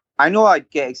 I know I'd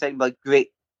get excited, like,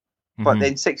 great. But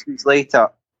then 6 weeks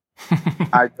later,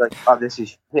 I'd be like, oh, this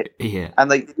is shit. Yeah. And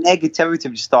like the negativity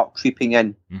would start creeping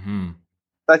in.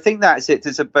 I think that's it.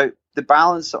 It's about the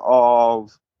balance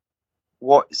of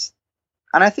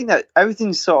and I think that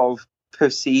everything's sort of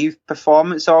perceived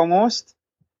performance almost,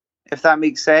 if that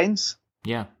makes sense.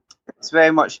 Yeah. It's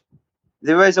very much,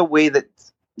 there is a way that,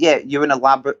 you're in a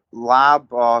lab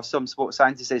or some sports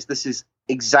scientist says this is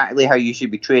exactly how you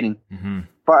should be training.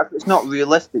 But if it's not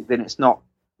realistic, then it's not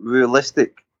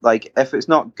realistic. Like, if it's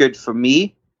not good for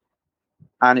me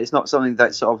and it's not something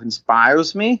that sort of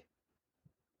inspires me,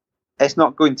 it's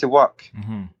not going to work.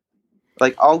 Mm-hmm.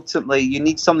 Like, ultimately, you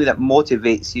need something that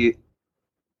motivates you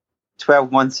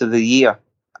 12 months of the year,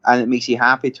 and it makes you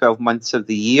happy 12 months of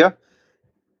the year.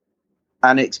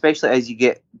 And especially as you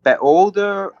get a bit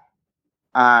older,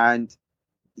 and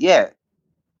yeah,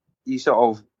 you sort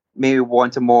of maybe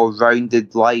want a more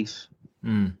rounded life.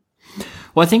 Mm.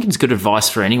 Well, I think it's good advice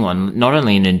for anyone, not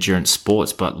only in endurance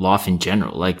sports, but life in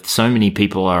general. Like, so many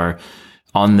people are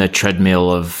on the treadmill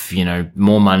of,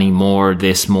 more money, more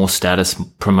this, more status,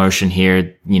 promotion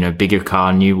here, bigger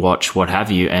car, new watch, what have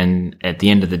you. And at the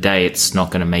end of the day, it's not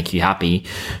going to make you happy.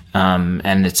 And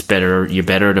you're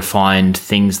better to find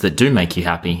things that do make you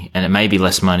happy. And it may be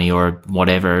less money or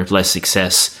whatever, less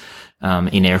success,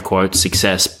 in air quotes,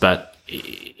 success, but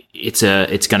it's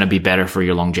going to be better for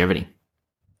your longevity.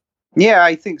 Yeah,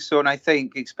 I think so. And I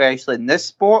think especially in this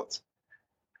sport,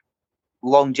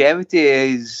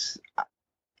 longevity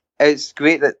it's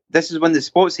great that this is one of the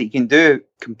sports that you can do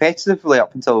competitively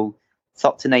up until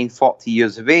 39, 40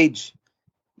 years of age.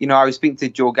 I was speaking to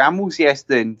Joe Gambles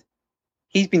yesterday, and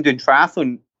he's been doing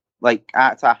triathlon like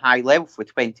at a high level for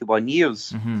 21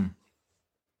 years. Mm-hmm.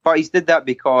 But he's did that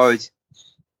because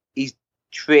he's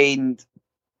trained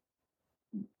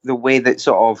the way that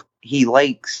sort of he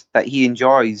likes, that he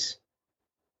enjoys.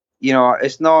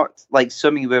 It's not like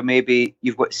swimming where maybe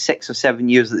you've got 6 or 7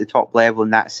 years at the top level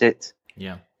and that's it.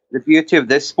 Yeah. The beauty of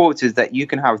this sport is that you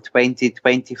can have 20,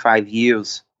 25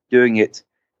 years doing it.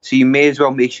 So you may as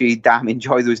well make sure you damn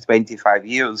enjoy those 25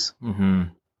 years. Mm-hmm.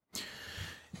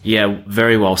 Yeah,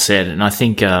 very well said. And I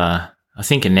think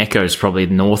Eneko is probably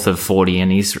north of 40, and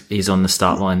he's on the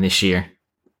start line this year.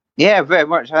 Yeah, very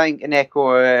much. I think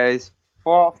Eneko is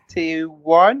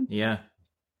 41. Yeah.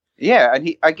 Yeah, and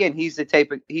he's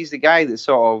the guy that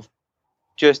sort of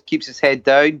just keeps his head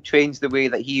down, trains the way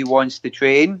that he wants to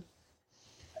train.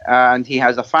 And he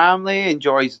has a family,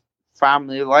 enjoys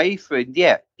family life, and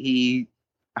yeah, he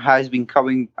has been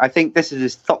coming. I think this is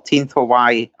his 13th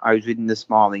Hawaii. I was reading this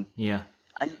morning. Yeah,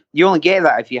 and you only get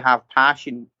that if you have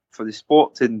passion for the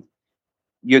sport and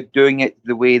you're doing it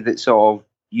the way that sort of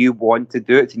you want to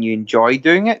do it and you enjoy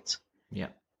doing it. Yeah,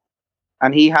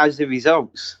 and he has the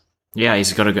results. Yeah,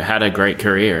 he's had a great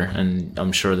career, and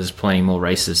I'm sure there's plenty more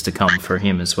races to come for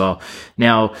him as well.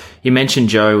 Now, you mentioned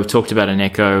Joe, we talked about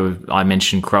Eneko, I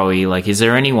mentioned Crowe. Like, is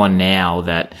there anyone now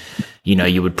that,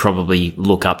 you would probably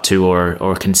look up to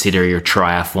or consider your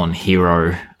triathlon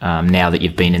hero now that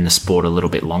you've been in the sport a little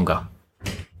bit longer?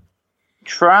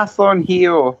 Triathlon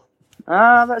hero?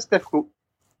 That's difficult.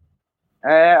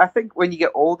 I think when you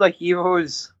get older,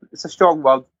 heroes, it's a strong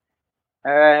word.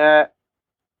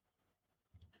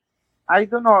 I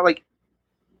don't know,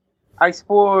 I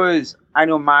suppose I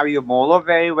know Mario Mola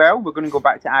very well. We're going to go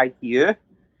back to ITU.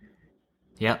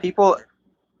 Yeah.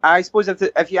 I suppose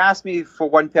if you ask me for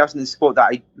one person in the sport that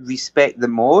I respect the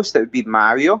most, it would be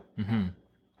Mario. Mm-hmm.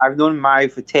 I've known Mario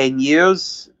for 10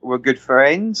 years. We're good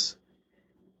friends.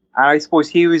 And I suppose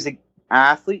he was an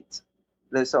athlete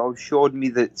that sort of showed me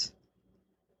that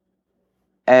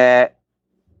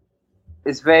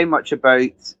it's very much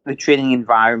about the training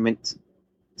environment.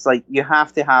 It's like you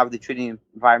have to have the training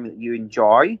environment that you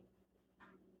enjoy.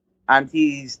 And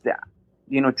he's the,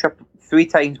 3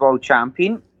 times world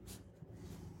champion.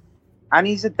 And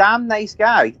he's a damn nice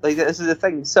guy. Like, this is the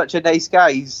thing, he's such a nice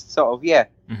guy. He's sort of, yeah.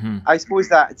 Mm-hmm. I suppose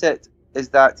that's it, is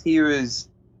that he was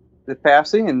the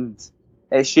person, and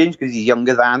it's strange because he's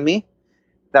younger than me,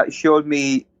 that showed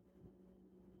me,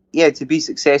 to be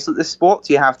successful at this sport,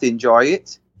 you have to enjoy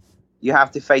it. You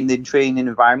have to find the training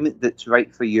environment that's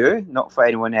right for you, not for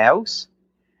anyone else.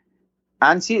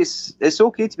 And see, it's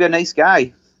okay to be a nice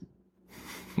guy.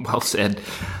 Well said.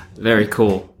 Very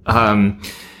cool. I'm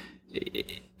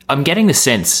getting the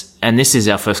sense, and this is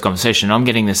our first conversation, I'm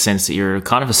getting the sense that you're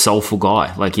kind of a soulful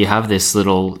guy. Like, you have this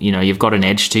little, you've got an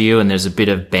edge to you, and there's a bit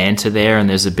of banter there, and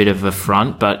there's a bit of a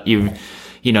front, but you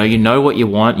know what you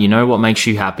want, you know what makes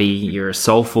you happy. You're a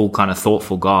soulful, kind of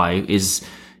thoughtful guy. Is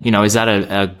that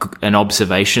an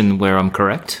observation where I'm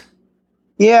correct?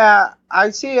 Yeah,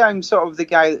 I'd say I'm sort of the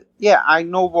guy, I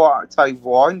know what I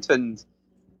want, and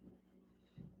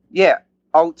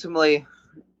ultimately,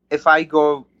 if I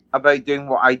go about doing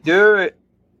what I do,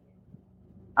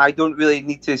 I don't really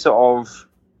need to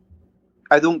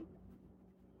I don't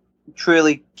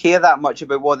truly care that much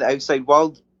about what the outside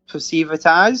world perceive it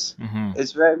as. Mm-hmm.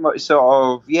 It's very much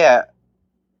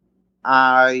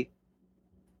I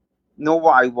know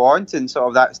what I want, and sort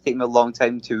of that's taken a long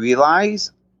time to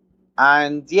realize.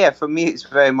 And for me, it's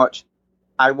very much,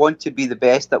 I want to be the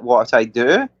best at what I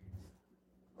do,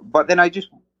 but then I just,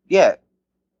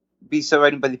 be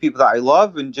surrounded by the people that I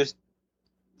love and just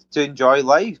to enjoy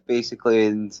life, basically.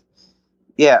 And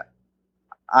yeah,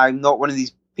 I'm not one of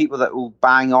these people that will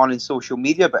bang on in social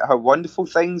media about how wonderful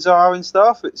things are and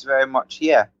stuff. It's very much,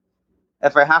 yeah.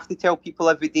 If I have to tell people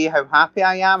every day how happy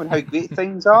I am and how great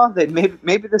things are, then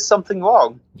maybe there's something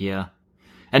wrong. Yeah.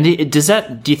 And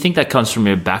do you think that comes from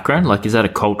your background? Like, is that a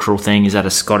cultural thing? Is that a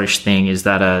Scottish thing? Is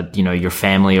that your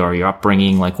family or your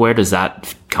upbringing? Like, where does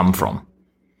that come from?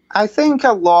 I think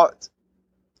a lot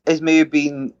is maybe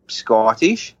being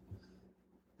Scottish.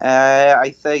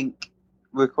 I think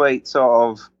we're quite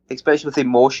sort of, especially with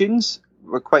emotions,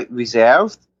 we're quite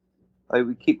reserved. Like,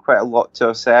 we keep quite a lot to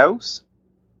ourselves.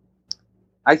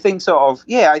 I think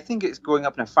I think it's growing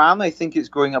up in a family. I think it's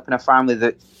growing up in a family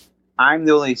that I'm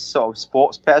the only sort of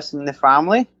sports person in the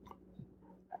family.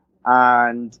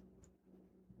 And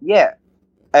yeah,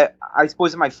 I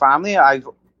suppose in my family,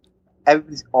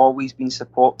 everybody's always been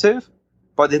supportive,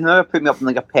 but they've never put me up on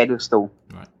like a pedestal.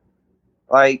 Right.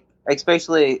 Like,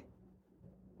 especially,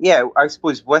 yeah, I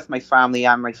suppose with my family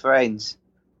and my friends.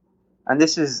 And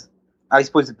this is, I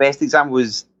suppose, the best example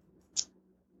was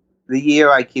the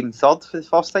year I came third for the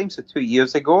first time, so 2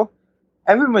 years ago.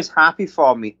 Everyone was happy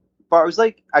for me, but I was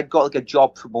like, I'd got like a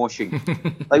job promotion.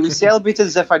 Like, we celebrated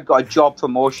as if I'd got a job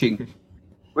promotion.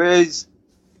 Whereas,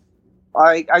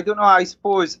 I don't know, I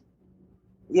suppose,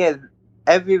 yeah,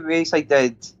 every race I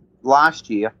did last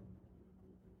year,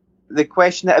 the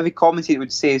question that every commentator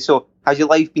would say, so has your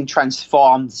life been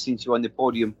transformed since you were on the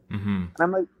podium? Mm-hmm. And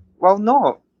I'm like, well,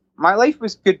 no, my life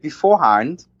was good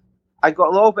beforehand. I got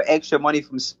a little bit extra money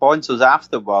from sponsors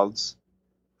afterwards,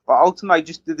 but ultimately I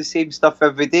just do the same stuff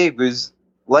every day because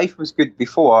life was good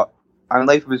before and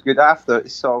life was good after.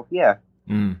 So yeah,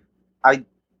 I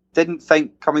didn't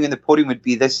think coming on the podium would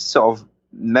be this sort of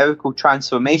miracle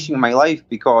transformation in my life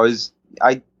because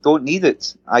I don't need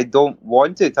it. I don't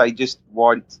want it. I just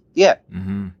want,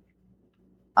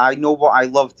 I know what I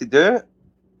love to do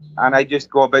and I just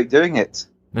go about doing it.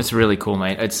 That's really cool,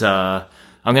 mate. It's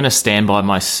I'm going to stand by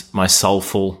my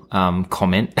soulful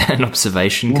comment and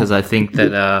observation because I think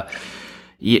that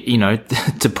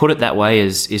to put it that way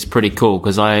is pretty cool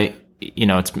because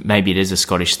maybe it is a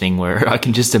Scottish thing where I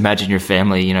can just imagine your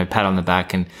family, pat on the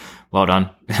back and well done,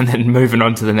 and then moving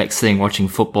on to the next thing, watching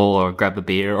football or grab a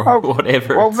beer or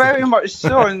whatever. Well, very much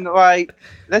so, and like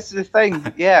this is the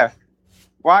thing, yeah.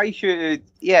 Why should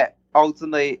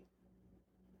ultimately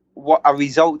what a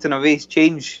result in a race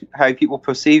change how people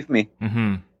perceive me?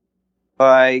 Mm-hmm.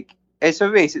 Like, it's a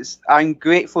race. I'm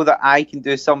grateful that I can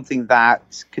do something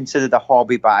that's considered a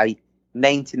hobby by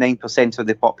 99% of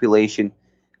the population.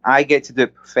 I get to do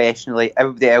it professionally.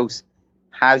 Everybody else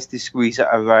has to squeeze it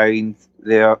around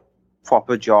their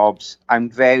proper jobs. I'm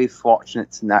very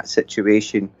fortunate in that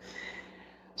situation.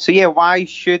 So yeah, why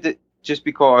should it, just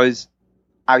because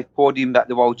I've podiumed at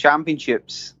the World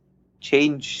Championships,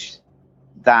 change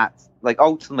that? Like,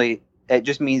 ultimately, it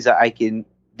just means that I can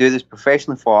do this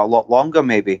professionally for a lot longer,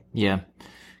 maybe. Yeah,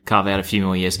 carve out a few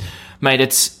more years, mate.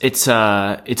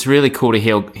 It's really cool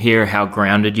to hear how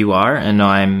grounded you are, and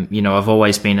I've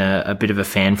always been a bit of a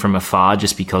fan from afar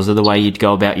just because of the way you'd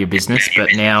go about your business, but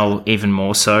now even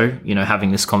more so,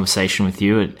 having this conversation with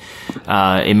you,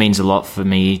 it means a lot for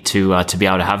me to be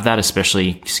able to have that,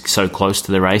 especially so close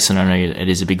to the race, and I know it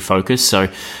is a big focus. So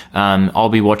I'll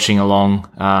be watching along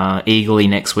eagerly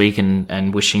next week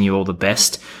and wishing you all the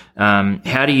best.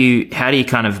 How do you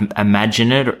kind of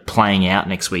imagine it playing out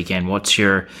next weekend? What's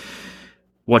your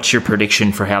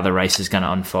prediction for how the race is going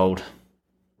to unfold?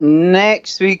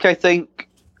 Next week, I think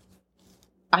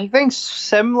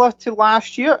similar to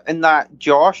last year in that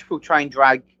Josh will try and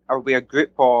drag away a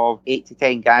group of 8 to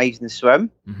 10 guys in the swim.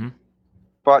 Mm-hmm.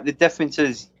 But the difference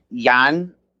is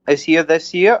Jan is here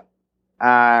this year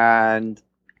and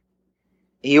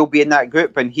he'll be in that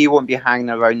group and he won't be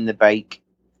hanging around the bike.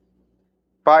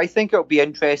 But I think it'll be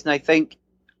interesting. I think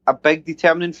a big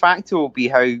determining factor will be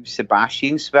how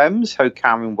Sebastian swims, how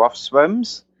Cameron Worth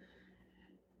swims.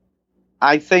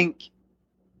 I think,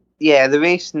 the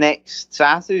race next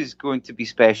Saturday is going to be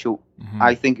special. Mm-hmm.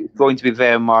 I think it's going to be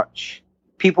very much...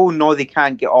 People know they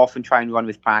can't get off and try and run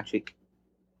with Patrick.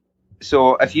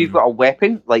 So if you've got a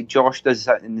weapon, like Josh does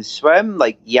in the swim,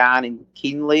 like Jan and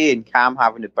Keenley and Cam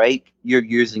having a bike, you're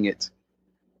using it.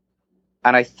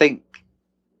 And I think...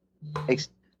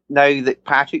 now that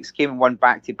Patrick's came and won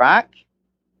back-to-back,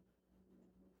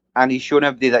 and he's shown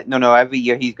everybody that, no, every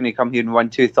year he's going to come here and run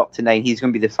 2:39, he's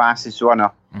going to be the fastest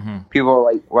runner. Mm-hmm. People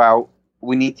are like, well,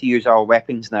 we need to use our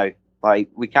weapons now. Like,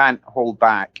 we can't hold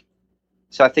back.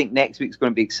 So I think next week's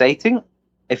going to be exciting.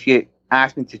 If you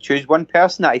ask me to choose one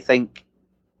person, I think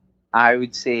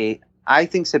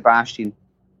Sebastian.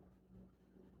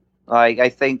 Like, I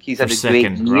think he's For had a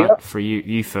second, great year. right? For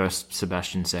you first,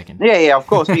 Sebastian second. Yeah, of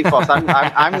course, me first.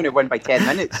 I'm going to win by 10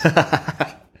 minutes.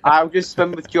 I'll just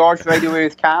swim with George right away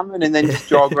with Cameron and then just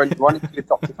jog around one to the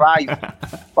top to 5.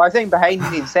 But I think behind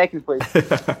me in second place,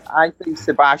 I think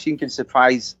Sebastian can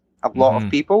surprise a lot of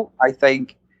people. I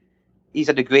think he's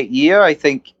had a great year. I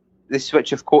think the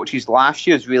switch of coaches last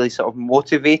year has really sort of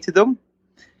motivated him.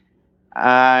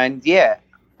 And yeah,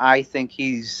 I think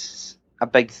he's a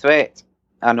big threat.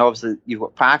 And obviously you've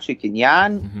got Patrick and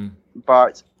Jan.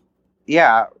 But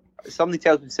yeah, something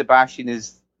tells me Sebastian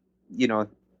is, he'll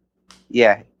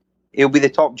be the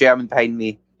top German behind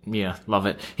me. Yeah, love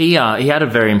it. He had a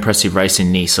very impressive race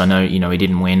in Nice. I know, he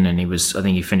didn't win, and I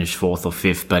think he finished 4th or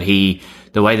 5th, but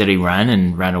the way that he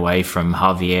ran away from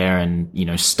Javier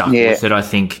and, stuck with it, I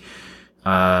think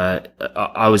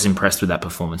I was impressed with that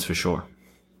performance for sure.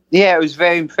 Yeah, it was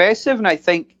very impressive, and I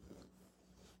think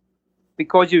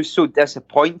because he was so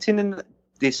disappointed in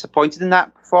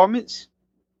that performance,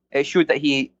 it showed that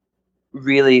he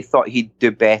really thought he'd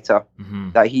do better,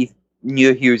 that he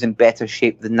knew he was in better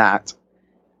shape than that.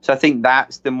 So I think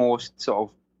that's the most sort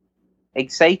of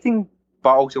exciting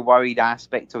but also worried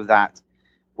aspect of that,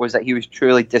 was that he was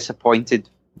truly disappointed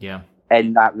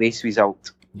in that race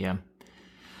result. Yeah.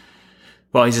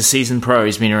 Well, he's a seasoned pro.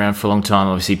 He's been around for a long time,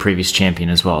 obviously previous champion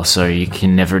as well. So you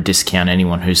can never discount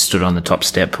anyone who's stood on the top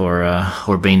step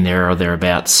or been there or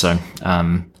thereabouts. So,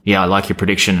 I like your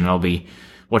prediction, and I'll be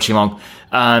watching along.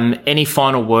 Any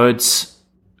final words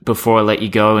before I let you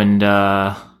go and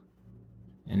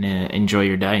enjoy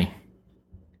your day?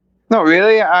 Not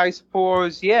really. I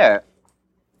suppose,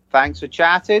 thanks for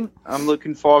chatting. I'm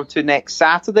looking forward to next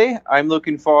Saturday. I'm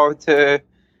looking forward to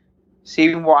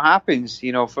seeing what happens.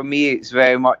 For me, it's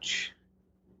very much,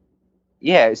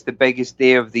 it's the biggest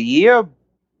day of the year.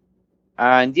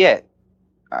 And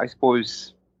I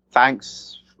suppose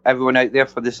thanks everyone out there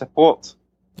for the support.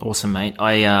 Awesome, mate.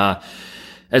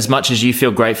 As much as you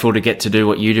feel grateful to get to do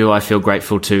what you do, I feel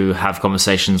grateful to have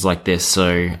conversations like this.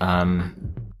 So,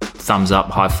 thumbs up,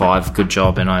 high five, good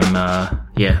job, and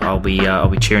I'll be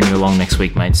cheering you along next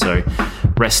week, mate. So,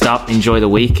 rest up, enjoy the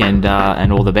week, and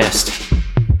all the best.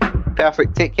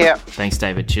 Perfect. Take care. Thanks,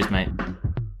 David. Cheers, mate.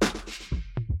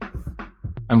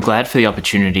 I'm glad for the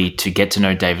opportunity to get to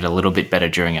know David a little bit better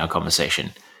during our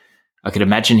conversation. I could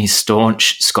imagine his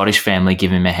staunch Scottish family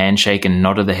give him a handshake and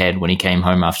nod of the head when he came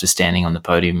home after standing on the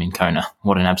podium in Kona.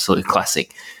 What an absolute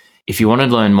classic. If you want to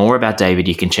learn more about David,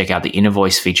 you can check out the Inner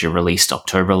Voice feature released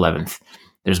October 11th.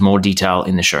 There's more detail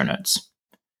in the show notes.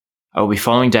 I will be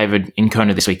following David in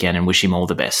Kona this weekend and wish him all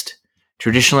the best.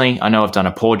 Traditionally, I know I've done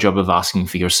a poor job of asking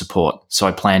for your support, so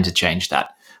I plan to change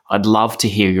that. I'd love to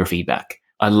hear your feedback.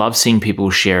 I love seeing people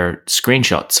share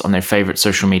screenshots on their favorite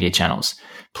social media channels.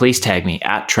 Please tag me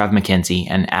at Trav McKenzie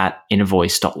and at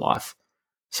innervoice.life.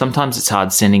 Sometimes it's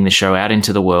hard sending the show out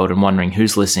into the world and wondering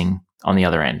who's listening on the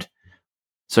other end.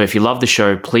 So if you love the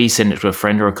show, please send it to a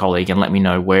friend or a colleague and let me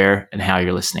know where and how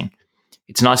you're listening.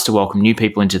 It's nice to welcome new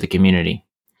people into the community.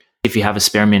 If you have a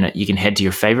spare minute, you can head to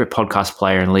your favorite podcast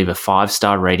player and leave a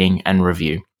 5-star rating and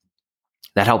review.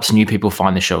 That helps new people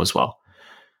find the show as well.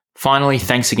 Finally,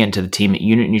 thanks again to the team at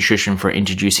Unit Nutrition for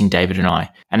introducing David and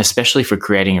I, and especially for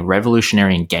creating a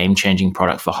revolutionary and game-changing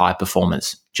product for high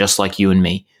performers, just like you and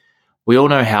me. We all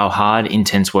know how hard,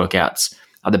 intense workouts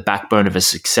are the backbone of a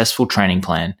successful training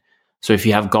plan. So if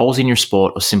you have goals in your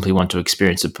sport or simply want to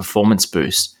experience a performance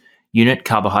boost, Unit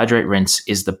Carbohydrate Rinse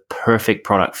is the perfect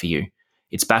product for you.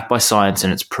 It's backed by science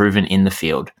and it's proven in the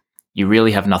field. You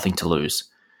really have nothing to lose.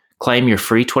 Claim your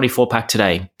free 24-pack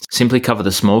today. Simply cover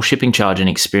the small shipping charge and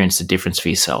experience the difference for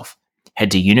yourself.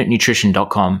 Head to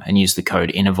unitnutrition.com and use the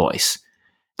code INNERVOICE.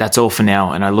 That's all for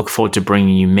now, and I look forward to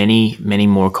bringing you many, many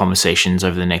more conversations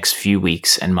over the next few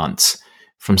weeks and months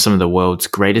from some of the world's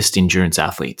greatest endurance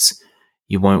athletes.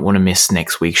 You won't want to miss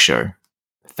next week's show.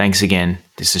 Thanks again.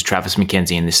 This is Travis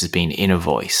McKenzie, and this has been Inner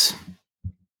Voice.